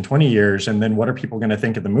 years and 20 years? And then what are people going to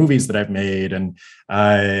think of the movies that I've made? And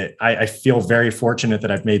I feel very fortunate that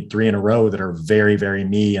I've made 3 in a row that are very, very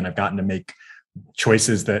me. And I've gotten to make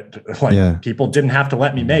choices that people didn't have to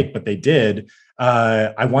let me make, but they did.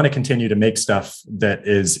 I want to continue to make stuff that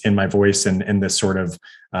is in my voice and in this sort of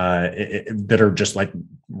that are just like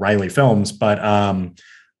Riley films. But I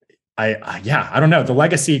don't know. The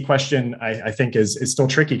legacy question I think is still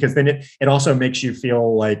tricky, because then it also makes you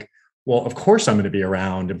feel like, well, of course I'm going to be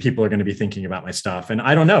around and people are going to be thinking about my stuff. And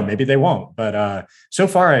I don't know, maybe they won't. But so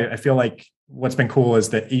far, I feel like what's been cool is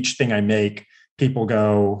that each thing I make, people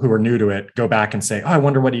who are new to it go back and say, oh, I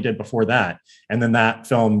wonder what he did before that. And then that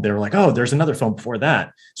film, they were like, oh, there's another film before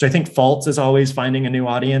that. So I think Faults is always finding a new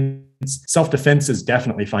audience. Self-Defense is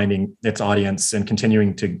definitely finding its audience and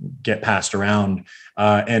continuing to get passed around.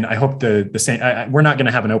 And I hope the same, we're not going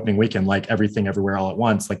to have an opening weekend like Everything Everywhere All at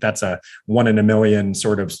Once. Like that's a 1 in a million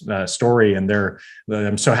sort of story. And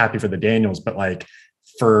I'm so happy for the Daniels, but like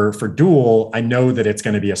for Duel, I know that it's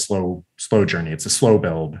going to be a slow journey. It's a slow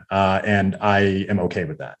build. And I am okay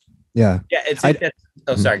with that. Yeah. Yeah.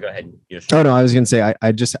 Sorry, go ahead. Oh, no, I was going to say,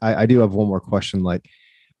 I do have one more question. Like,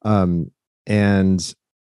 and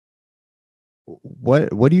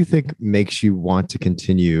what do you think makes you want to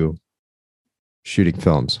continue shooting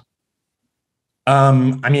films?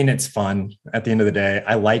 I mean, it's fun at the end of the day.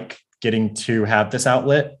 I like getting to have this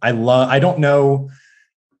outlet. I don't know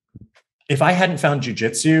if I hadn't found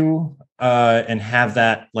jiu-jitsu and have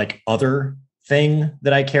that like other thing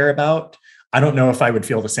that I care about, I don't know if I would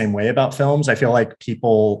feel the same way about films. I feel like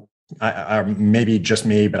people, maybe just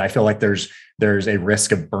me, but I feel like there's a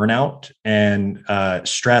risk of burnout and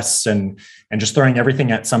stress and just throwing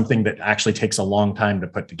everything at something that actually takes a long time to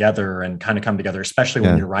put together and kind of come together, especially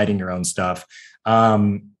when you're writing your own stuff.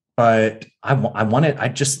 But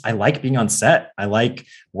I like being on set. I like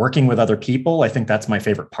working with other people. I think that's my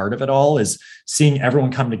favorite part of it all, is seeing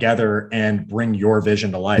everyone come together and bring your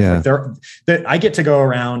vision to life. Yeah. Like I get to go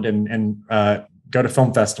around and go to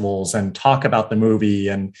film festivals and talk about the movie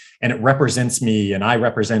and it represents me and I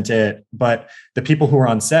represent it. But the people who are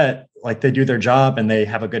on set, like they do their job and they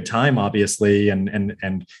have a good time, obviously.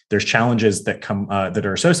 And there's challenges that come, that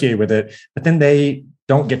are associated with it, but then they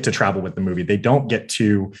don't get to travel with the movie. They don't get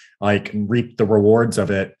to like reap the rewards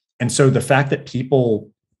of it. And so the fact that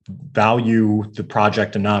people value the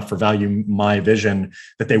project enough or value my vision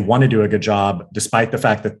that they want to do a good job, despite the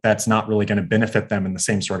fact that that's not really going to benefit them in the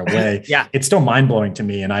same sort of way. Yeah. It's still mind blowing to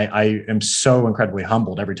me. And I am so incredibly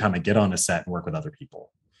humbled every time I get on a set and work with other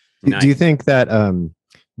people. Do you think that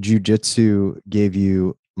jiu-jitsu gave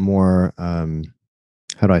you more,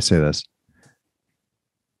 how do I say this?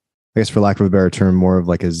 I guess for lack of a better term, more of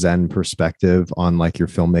like a Zen perspective on like your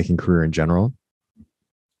filmmaking career in general?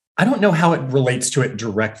 I don't know how it relates to it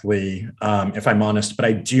directly, if I'm honest, but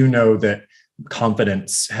I do know that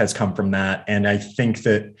confidence has come from that. And I think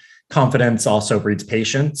that confidence also breeds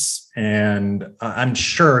patience. And I'm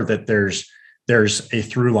sure that there's a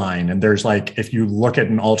through line. And there's like, if you look at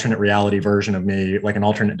an alternate reality version of me, like an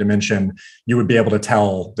alternate dimension, you would be able to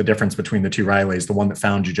tell the difference between the two Rileys, the one that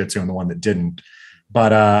found jiu-jitsu and the one that didn't.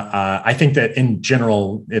 But I think that in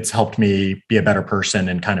general, it's helped me be a better person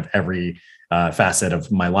in kind of every facet of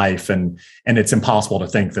my life. And it's impossible to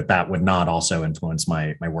think that would not also influence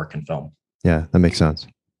my work in film. Yeah, that makes sense.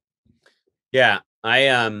 Yeah.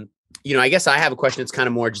 I guess I have a question that's kind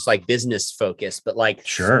of more just like business focused, but like,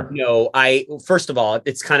 sure. First of all,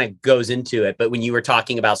 it's kind of goes into it, but when you were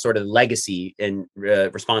talking about sort of legacy in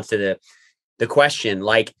response to the question,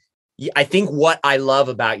 like, I think what I love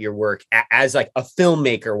about your work as like a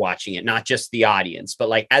filmmaker watching it, not just the audience, but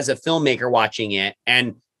like as a filmmaker watching it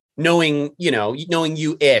and knowing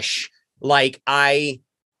you-ish, like I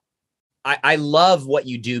love what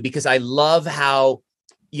you do because I love how,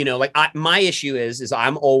 my issue is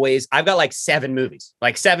I've got like seven movies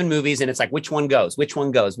and it's like, which one goes,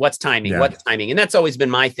 what's timing, what's timing. And that's always been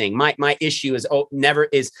my thing. My issue is,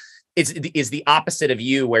 is the opposite of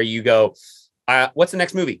you, where you go, what's the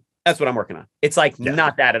next movie? That's what I'm working on. It's like,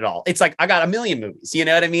 not that at all. It's like, I got a million movies, you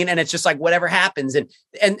know what I mean? And it's just like, whatever happens. And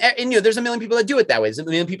there's a million people that do it that way. There's a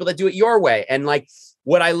million people that do it your way. And like,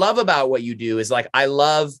 what I love about what you do is like, I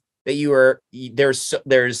love that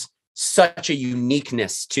there's such a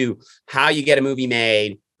uniqueness to how you get a movie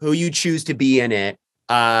made, who you choose to be in it.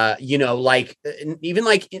 Like even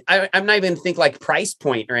like, I'm not even think like price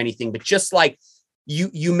point or anything, but just like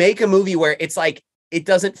you make a movie where it's like, it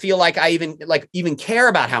doesn't feel like I even care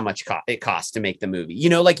about how much it costs to make the movie,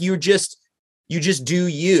 like you just do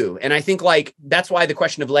you. And I think like, that's why the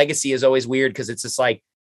question of legacy is always weird. Cause it's just like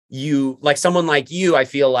someone like you, I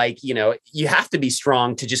feel like, you have to be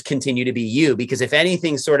strong to just continue to be you, because if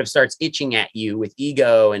anything sort of starts itching at you with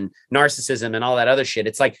ego and narcissism and all that other shit,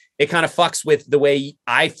 it's like, it kind of fucks with the way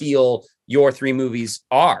I feel your three movies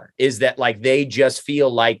are, is that like, they just feel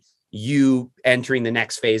like you entering the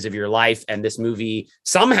next phase of your life. And this movie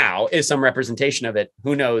somehow is some representation of it.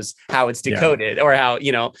 Who knows how it's decoded or how,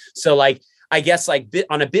 so like, I guess like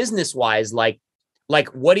on a business wise, like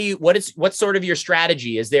what's sort of your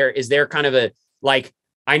strategy? Is there kind of a, like,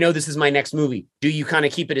 I know this is my next movie. Do you kind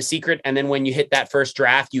of keep it a secret? And then when you hit that first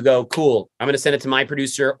draft, you go, cool, I'm going to send it to my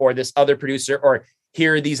producer or this other producer, or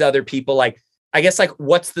here are these other people. Like, I guess like,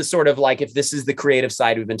 what's the sort of like, if this is the creative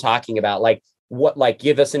side we've been talking about, like what, like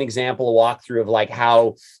give us an example, a walkthrough of like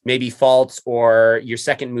how maybe Faults or your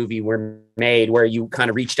second movie were made, where you kind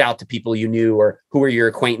of reached out to people you knew, or who were your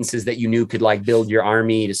acquaintances that you knew could like build your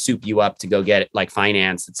army to soup you up to go get it like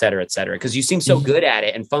financed, et cetera, et cetera. Cause you seem so good at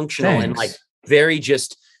it and functional. Thanks. And like very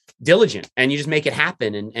just diligent, and you just make it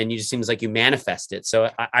happen, and you just seems like you manifest it.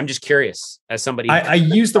 So I'm just curious as somebody. I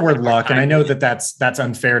use the word luck, and I know that that's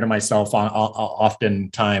unfair to myself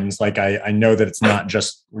oftentimes. Like I know that it's not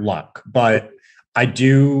just luck, but I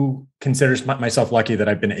do consider myself lucky that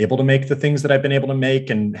I've been able to make the things that I've been able to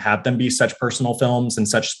make and have them be such personal films and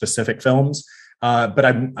such specific films. But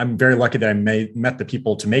I'm very lucky that I met the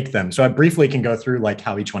people to make them. So I briefly can go through like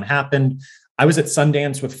how each one happened. I was at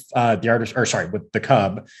Sundance with with the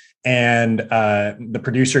Cub, and the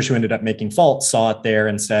producers who ended up making Fault saw it there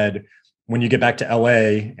and said, when you get back to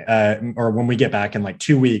LA, or when we get back in like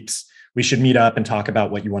 2 weeks, we should meet up and talk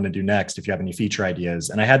about what you want to do next, if you have any feature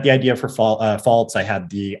ideas. And I had the idea for Faults. I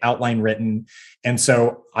had the outline written. And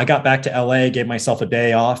so I got back to LA, gave myself a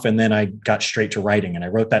day off, and then I got straight to writing. And I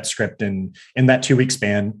wrote that script in that 2 week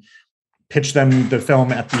span, pitched them the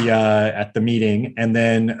film at the meeting, and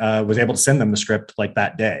then was able to send them the script like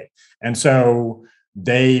that day. And so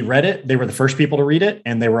they read it. They were the first people to read it.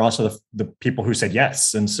 And they were also the people who said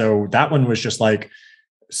yes. And so that one was just like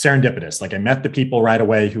serendipitous. Like I met the people right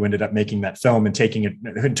away who ended up making that film and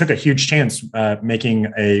who took a huge chance making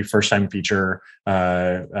a first time feature,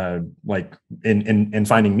 like in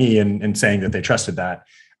finding me and saying that they trusted that.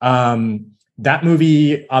 That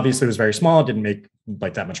movie obviously was very small, didn't make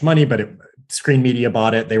like that much money, but Screen Media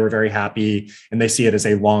bought it. They were very happy, and they see it as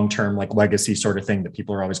a long-term like legacy sort of thing that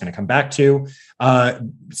people are always going to come back to.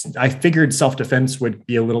 I figured Self-Defense would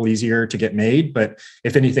be a little easier to get made, but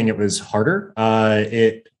if anything, it was harder.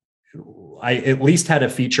 I at least had a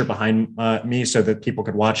feature behind me so that people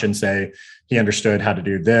could watch and say, he understood how to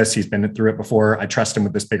do this. He's been through it before. I trust him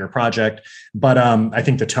with this bigger project. But I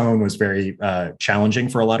think the tone was very challenging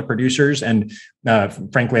for a lot of producers. And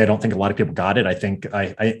frankly, I don't think a lot of people got it. I think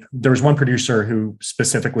there was one producer who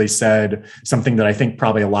specifically said something that I think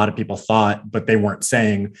probably a lot of people thought, but they weren't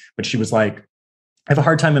saying. But she was like, I have a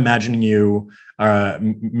hard time imagining you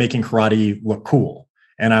making karate look cool.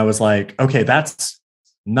 And I was like, okay, that's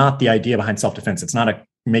not the idea behind Self-Defense. It's not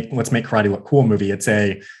let's make karate look cool movie. It's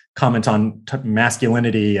a comment on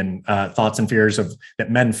masculinity and thoughts and fears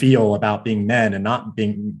that men feel about being men and not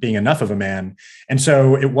being enough of a man. And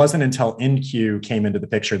so it wasn't until NQ came into the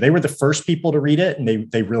picture. They were the first people to read it,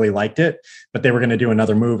 and they really liked it, but they were going to do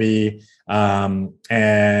another movie. And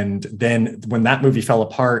then when that movie fell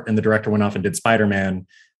apart and the director went off and did Spider-Man,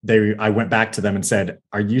 I went back to them and said,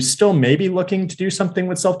 are you still maybe looking to do something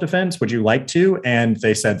with Self-Defense? Would you like to? And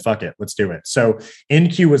they said, fuck it, let's do it. So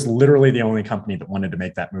NQ was literally the only company that wanted to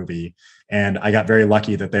make that movie. And I got very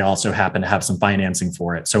lucky that they also happened to have some financing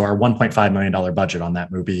for it. So our $1.5 million budget on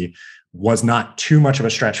that movie was not too much of a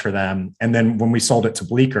stretch for them. And then when we sold it to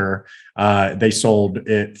Bleecker, they sold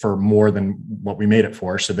it for more than what we made it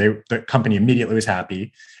for. So the company immediately was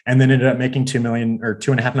happy, and then ended up making $2 million or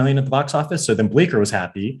 $2.5 million at the box office. So then Bleecker was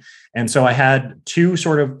happy. And so I had two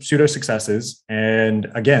sort of pseudo successes,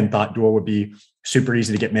 and again, thought Duel would be super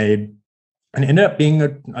easy to get made, and ended up being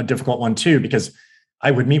a difficult one too, because I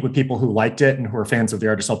would meet with people who liked it and who were fans of the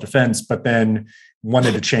art of self-defense, but then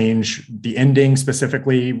wanted to change the ending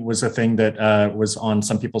specifically was a thing that was on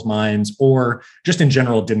some people's minds, or just in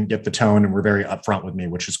general didn't get the tone and were very upfront with me,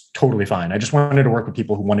 which is totally fine. I just wanted to work with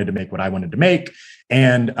people who wanted to make what I wanted to make.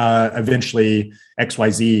 And eventually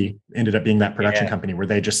XYZ ended up being that production company where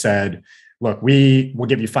they just said, look, we will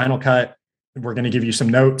give you final cut. We're going to give you some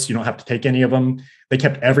notes. You don't have to take any of them. They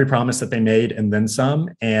kept every promise that they made and then some,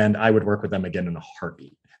 and I would work with them again in a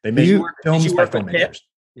heartbeat. They made films by filmmakers.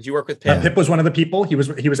 Did you work with Pip? Pip was one of the people. He was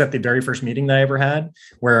at the very first meeting that I ever had,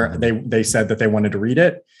 where they said that they wanted to read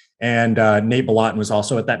it. And Nate Balatin was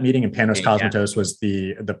also at that meeting, and Panos Cosmatos was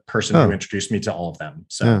the person who introduced me to all of them.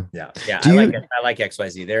 So yeah. I like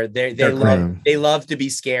XYZ. They love to be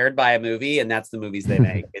scared by a movie, and that's the movies they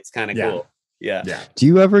make. It's kind of cool. Yeah. Do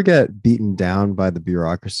you ever get beaten down by the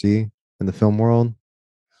bureaucracy in the film world?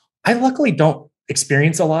 I luckily don't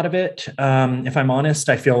experience a lot of it. If I'm honest,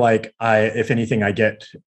 I feel like if anything, I get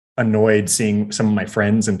annoyed seeing some of my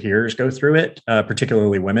friends and peers go through it,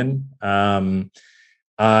 particularly women.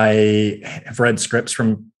 I have read scripts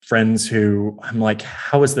from friends who I'm like,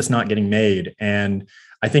 how is this not getting made? And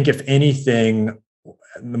I think if anything,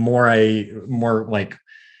 the more I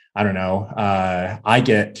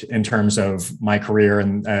get in terms of my career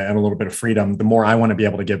and a little bit of freedom, the more I want to be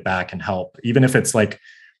able to give back and help, even if it's like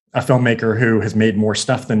a filmmaker who has made more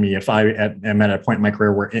stuff than me, if I am at a point in my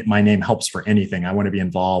career where my name helps for anything, I want to be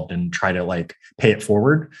involved and try to like pay it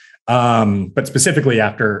forward. But specifically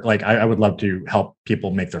after, like, I would love to help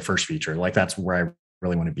people make their first feature. Like that's where I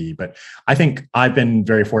really want to be. But I think I've been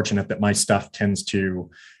very fortunate that my stuff has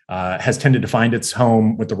tended to find its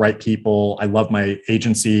home with the right people. I love my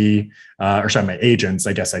agency, my agents,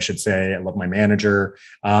 I guess I should say. I love my manager.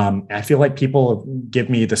 I feel like people give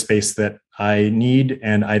me the space that I need,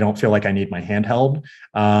 and I don't feel like I need my hand held.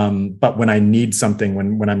 But when I need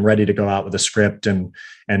something, when I'm ready to go out with a script and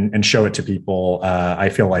show it to people, I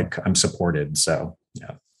feel like I'm supported. So,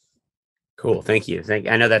 yeah. Cool. Thank you.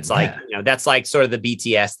 I know that's like, that's like sort of the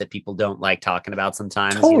BTS that people don't like talking about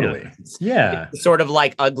sometimes. Totally. It's sort of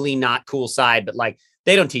like ugly, not cool side, but like,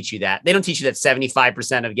 they don't teach you that. They don't teach you that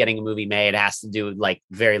 75% of getting a movie made has to do like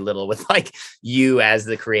very little with like you as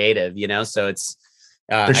the creative, So it's,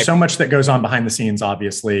 there's so much that goes on behind the scenes,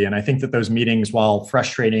 obviously. And I think that those meetings, while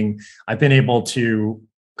frustrating, I've been able to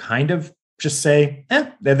kind of just say,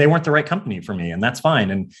 they weren't the right company for me, and that's fine.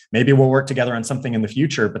 And maybe we'll work together on something in the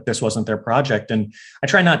future, but this wasn't their project. And I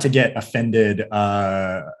try not to get offended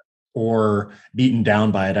or beaten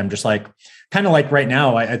down by it. I'm just like, kind of like right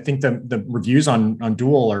now, I think the reviews on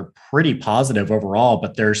Duel are pretty positive overall,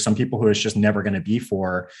 but there's some people who it's just never going to be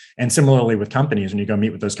for. And similarly with companies, when you go meet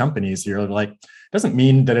with those companies, you're like, doesn't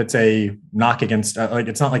mean that it's a knock against, like,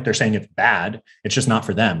 it's not like they're saying it's bad. It's just not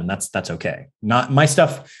for them. And that's okay. Not my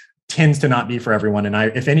stuff tends to not be for everyone. And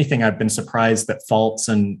if anything, I've been surprised that Faults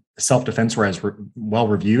and Self-Defense were as well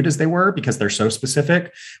reviewed as they were, because they're so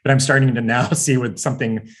specific. But I'm starting to now see with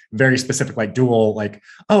something very specific like Duel, like,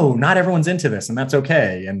 oh, not everyone's into this, and that's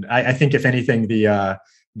okay. And I think if anything, the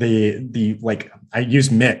like, I use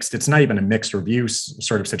mixed, it's not even a mixed review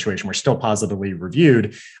sort of situation. We're still positively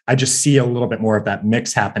reviewed. I just see a little bit more of that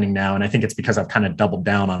mix happening now. And I think it's because I've kind of doubled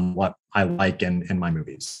down on what I like in my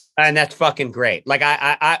movies. And that's fucking great. Like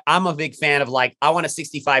I'm a big fan of, like, I want a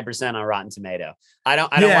 65% on Rotten Tomato. I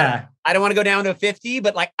don't want to go down to a 50,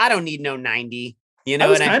 but like, I don't need no 90. I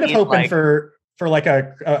was kind of hoping for like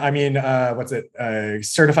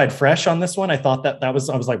certified fresh on this one. I thought I was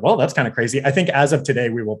like, well, that's kind of crazy. I think as of today,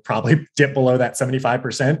 we will probably dip below that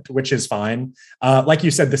 75%, which is fine. Like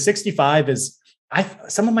you said, the 65 is,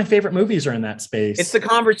 some of my favorite movies are in that space. It's the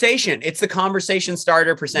conversation. It's the conversation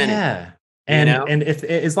starter percentage. Yeah. And if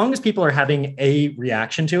as long as people are having a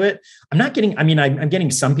reaction to it, I'm getting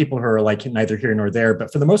some people who are like neither here nor there,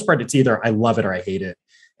 but for the most part, it's either I love it or I hate it.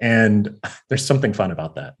 And there's something fun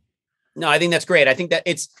about that. No, I think that's great. I think that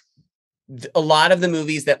it's a lot of the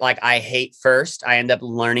movies that like I hate first, I end up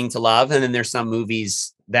learning to love. And then there's some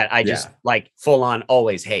movies that I just like full on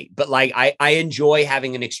always hate. But like I enjoy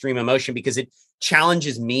having an extreme emotion because it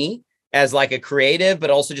challenges me as like a creative, but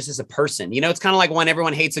also just as a person. It's kind of like when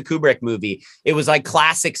everyone hates a Kubrick movie. It was like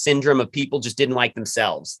classic syndrome of people just didn't like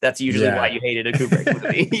themselves. That's usually why you hated a Kubrick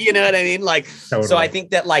movie. You know what I mean? Like, totally. So I think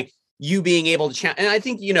that like you being able to and I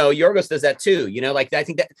think, Yorgos does that too. Like I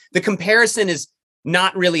think that the comparison is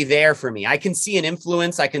not really there for me. I can see an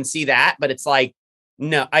influence. I can see that, but it's like,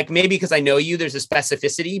 no, like maybe because I know you, there's a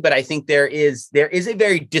specificity, but I think there is a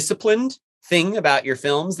very disciplined thing about your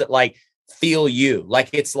films that like feel you. Like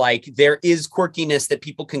it's like there is quirkiness that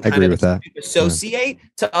people can kind of associate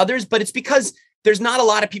to others, but it's because there's not a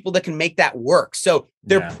lot of people that can make that work. So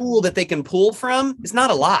their pool that they can pull from is not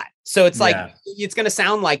a lot. So it's like, it's going to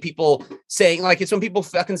sound like people saying, like, it's when people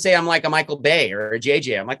fucking say I'm like a Michael Bay or a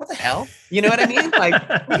JJ. I'm like, what the hell? You know what I mean? Like,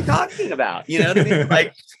 what are you talking about? You know what I mean?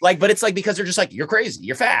 Like, but it's like, because they're just like, you're crazy,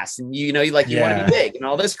 you're fast. And you want to be big and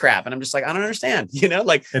all this crap. And I'm just like, I don't understand,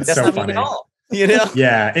 like, it's that's so not funny. me at all.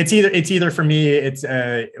 Yeah, it's either for me, it's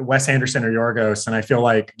Wes Anderson or Yorgos, and I feel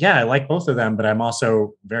like I like both of them, but I'm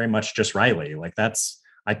also very much just Riley. Like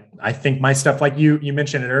I think my stuff, like you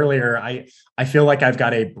mentioned it earlier, I feel like I've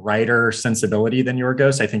got a brighter sensibility than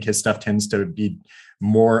Yorgos. I think his stuff tends to be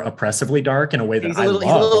more oppressively dark in a way that I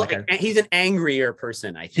love. He's an angrier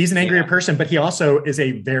person, I think. He's an angrier person, but he also is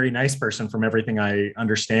a very nice person from everything I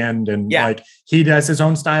understand. And like he does his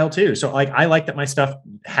own style too. So like, I like that my stuff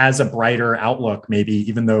has a brighter outlook, maybe,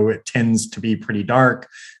 even though it tends to be pretty dark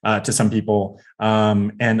to some people.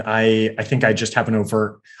 And I think I just have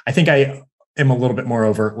I am a little bit more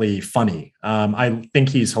overtly funny. I think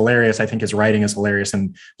he's hilarious. I think his writing is hilarious,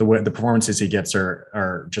 and the performances he gets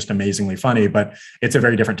are just amazingly funny. But it's a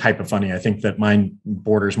very different type of funny. I think that mine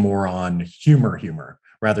borders more on humor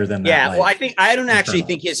rather than well, I don't actually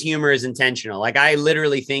think his humor is intentional. Like I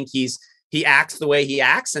literally think he acts the way he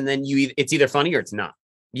acts, and then it's either funny or it's not.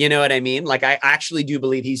 You know what I mean? Like, I actually do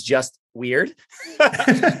believe he's just weird.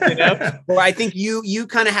 You know, or I think you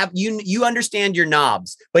kind of have, you understand your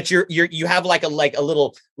knobs, but you have like a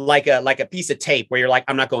little, like a piece of tape where you're like,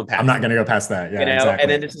 I'm not going past. I'm not going to go past that. Yeah, you know?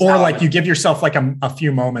 exactly. And then or like you give yourself like a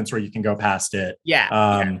few moments where you can go past it.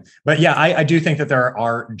 Yeah. But yeah, I do think that there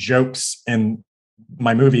are jokes in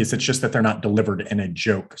my movies. It's just that they're not delivered in a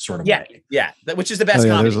joke sort of way. Yeah. Which is the best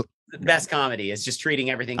comedy. The best comedy is just treating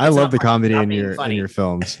everything. I love the comedy in your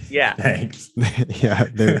films. Yeah. Thanks. Yeah,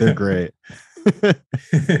 they're great.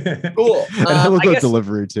 Cool. And I love the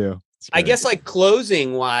delivery too. I guess like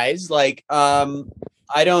closing wise, like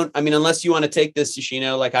unless you want to take this,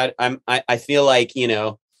 Yoshino, like I feel like, you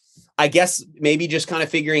know, I guess maybe just kind of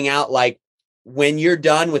figuring out like when you're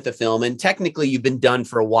done with the film, and technically you've been done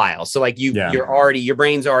for a while. So like your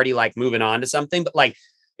brain's already like moving on to something, but like,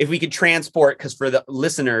 if we could transport, because for the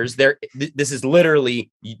listeners, this is literally,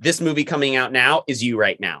 this movie coming out now is you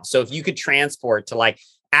right now. So if you could transport to like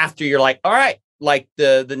after you're like, all right, like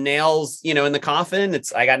the nails, you know, in the coffin,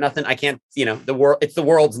 I got nothing. I can't, you know, it's the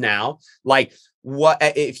world's now. Like, what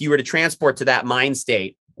if you were to transport to that mind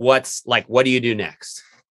state? What do you do next?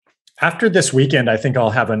 After this weekend, I think I'll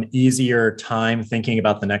have an easier time thinking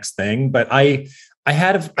about the next thing. But I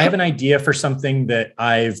have an idea for something that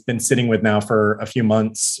I've been sitting with now for a few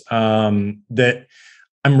months that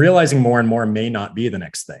I'm realizing more and more may not be the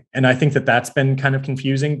next thing. And I think that that's been kind of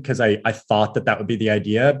confusing because I thought that would be the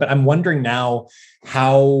idea, but I'm wondering now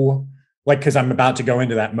how, like, because I'm about to go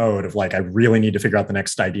into that mode of like, I really need to figure out the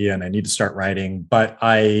next idea and I need to start writing. But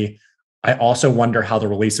I also wonder how the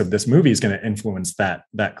release of this movie is going to influence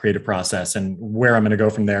that creative process and where I'm going to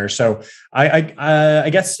go from there. So I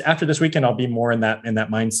guess after this weekend, I'll be more in that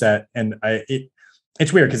mindset. And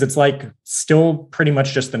it's weird because it's like still pretty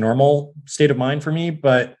much just the normal state of mind for me,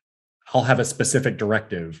 but I'll have a specific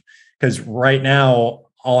directive because right now,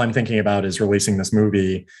 all I'm thinking about is releasing this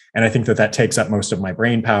movie. And I think that takes up most of my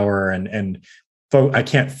brain power and I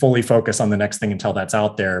can't fully focus on the next thing until that's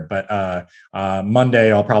out there. But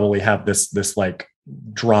Monday, I'll probably have this like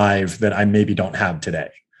drive that I maybe don't have today.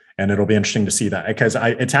 And it'll be interesting to see that because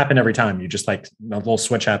it's happened every time. You just like a little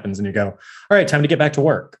switch happens and you go, all right, time to get back to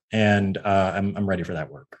work. And I'm ready for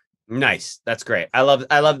that work. Nice. That's great. I love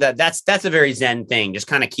that. That's a very Zen thing. Just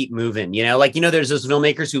kind of keep moving, you know, like, you know, there's those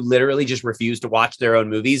filmmakers who literally just refuse to watch their own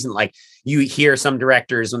movies. And like you hear some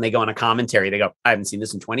directors when they go on a commentary, they go, I haven't seen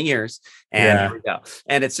this in 20 years. And here we go.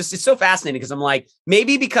 And it's so fascinating because I'm like,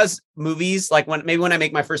 maybe because movies, like when I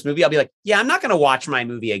make my first movie, I'll be like, yeah, I'm not going to watch my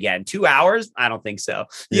movie again. 2 hours. I don't think so.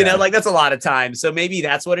 You know, like that's a lot of time. So maybe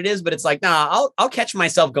that's what it is, but it's like, nah, I'll catch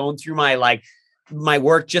myself going through my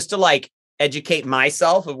work just to like educate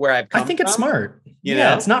myself of where I've come from. I think it's smart. You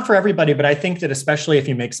know? It's not for everybody, but I think that especially if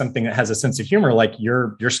you make something that has a sense of humor, like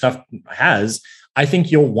your stuff has, I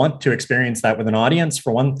think you'll want to experience that with an audience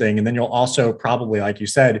for one thing. And then you'll also probably, like you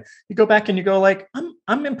said, you go back and you go like,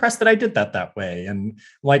 I'm impressed that I did that way. And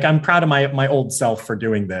like, I'm proud of my old self for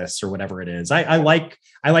doing this or whatever it is. I like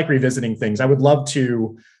revisiting things. I would love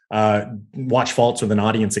to watch Faults with an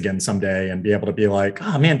audience again someday and be able to be like,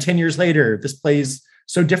 oh man, 10 years later, this plays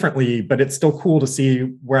so differently, but it's still cool to see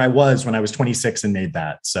where I was when I was 26 and made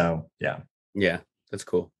that. So yeah, that's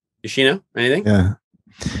cool. Yoshino, anything? Yeah.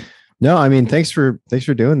 No, I mean, thanks for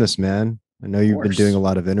doing this, man. I know you've been doing a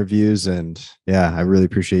lot of interviews, and yeah, I really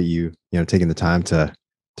appreciate you taking the time to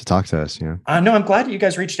talk to us. No, I'm glad that you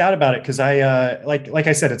guys reached out about it because I like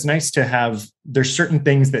I said, it's nice to have. There's certain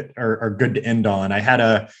things that are good to end on. I had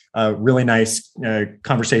a really nice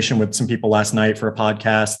conversation with some people last night for a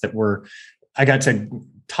podcast I got to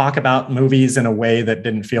talk about movies in a way that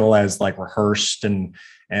didn't feel as like rehearsed and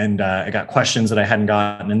I got questions that I hadn't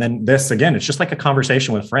gotten. And then this, again, it's just like a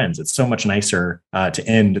conversation with friends. It's so much nicer to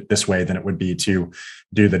end this way than it would be to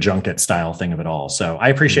do the junket style thing of it all. So I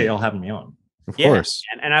appreciate y'all having me on. Of course.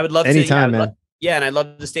 And I would love anytime, man. And I'd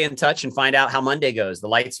love to stay in touch and find out how Monday goes, the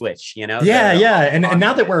light switch, you know? And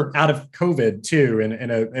now that we're out of COVID too,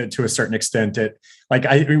 and to a certain extent,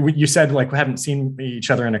 you said, like, we haven't seen each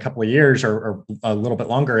other in a couple of years or a little bit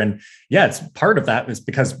longer. And it's part of that is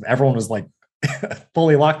because everyone was like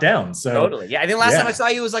fully locked down. So totally. Yeah. I think last time I saw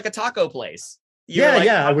you was like a taco place.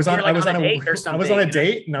 I was on a date or something. I was on a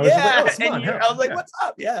date and I was like, oh, I was like, what's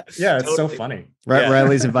up? Yeah. Yeah. It's so funny.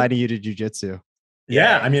 Riley's inviting you to jiu-jitsu.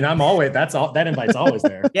 Yeah, I mean, I'm always that invite's always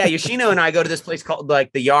there. Yeah, Yoshino and I go to this place called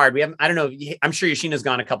like the Yard. We haven't. I don't know. I'm sure Yoshino's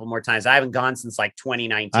gone a couple more times. I haven't gone since like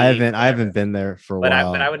 2019. I haven't been there for a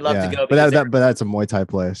while. But I would love to go. But that's a Muay Thai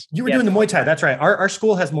place. You were doing the Muay Thai. That's right. Our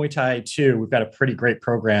school has Muay Thai too. We've got a pretty great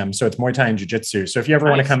program. So it's Muay Thai and Jiu-Jitsu. So if you ever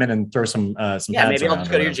want to come in and throw some yeah, maybe I'll just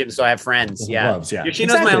go to your gym so I have friends. Yeah, gloves, yeah.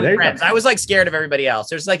 Yoshino's my only friends. I was like scared of everybody else.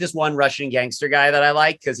 There's like this one Russian gangster guy that I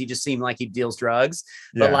like because he just seemed like he deals drugs.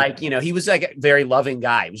 But like, he was like a very loving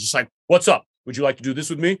guy. He was just like, "What's up? Would you like to do this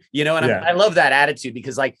with me?" And I love that attitude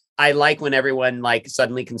because like I like when everyone like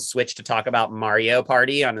suddenly can switch to talk about Mario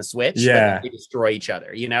Party on the Switch. Yeah, they destroy each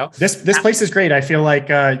other. This place is great. I feel like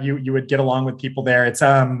you would get along with people there. It's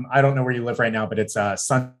I don't know where you live right now, but it's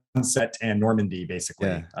Sunset and Normandy basically.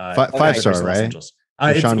 Yeah. 5-star, right?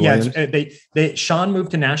 Sean moved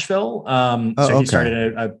to Nashville, so he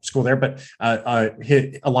started a school there. But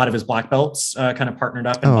a lot of his black belts kind of partnered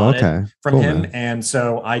up and bought it from him. Man. And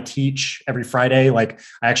so I teach every Friday. Like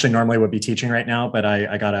I actually normally would be teaching right now, but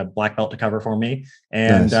I got a black belt to cover for me.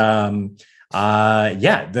 And the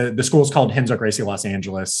school is called Renzo Gracie Los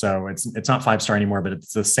Angeles, so it's not 5-star anymore, but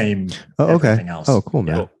it's the same. Everything else. Oh, cool,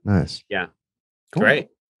 man. Nice. Yeah, cool. Great,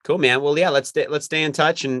 cool, man. Well, yeah, let's stay in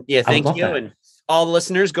touch, and thank you. That. And all the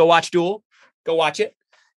listeners, go watch Duel. Go watch it.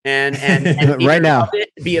 And right now,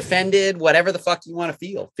 be offended, whatever the fuck you want to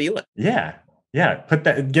feel it. Yeah.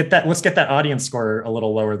 Let's get that audience score a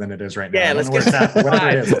little lower than it is right now. Yeah, let's get that. Whatever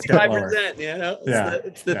it is, let's get it lower.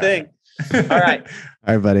 It's the thing. All right,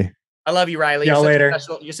 buddy. I love you, Riley. See y'all later.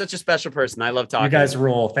 You're such a special person. I love talking. You guys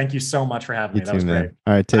rule. Thank you so much for having me. That was great.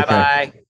 All right, take care. Bye.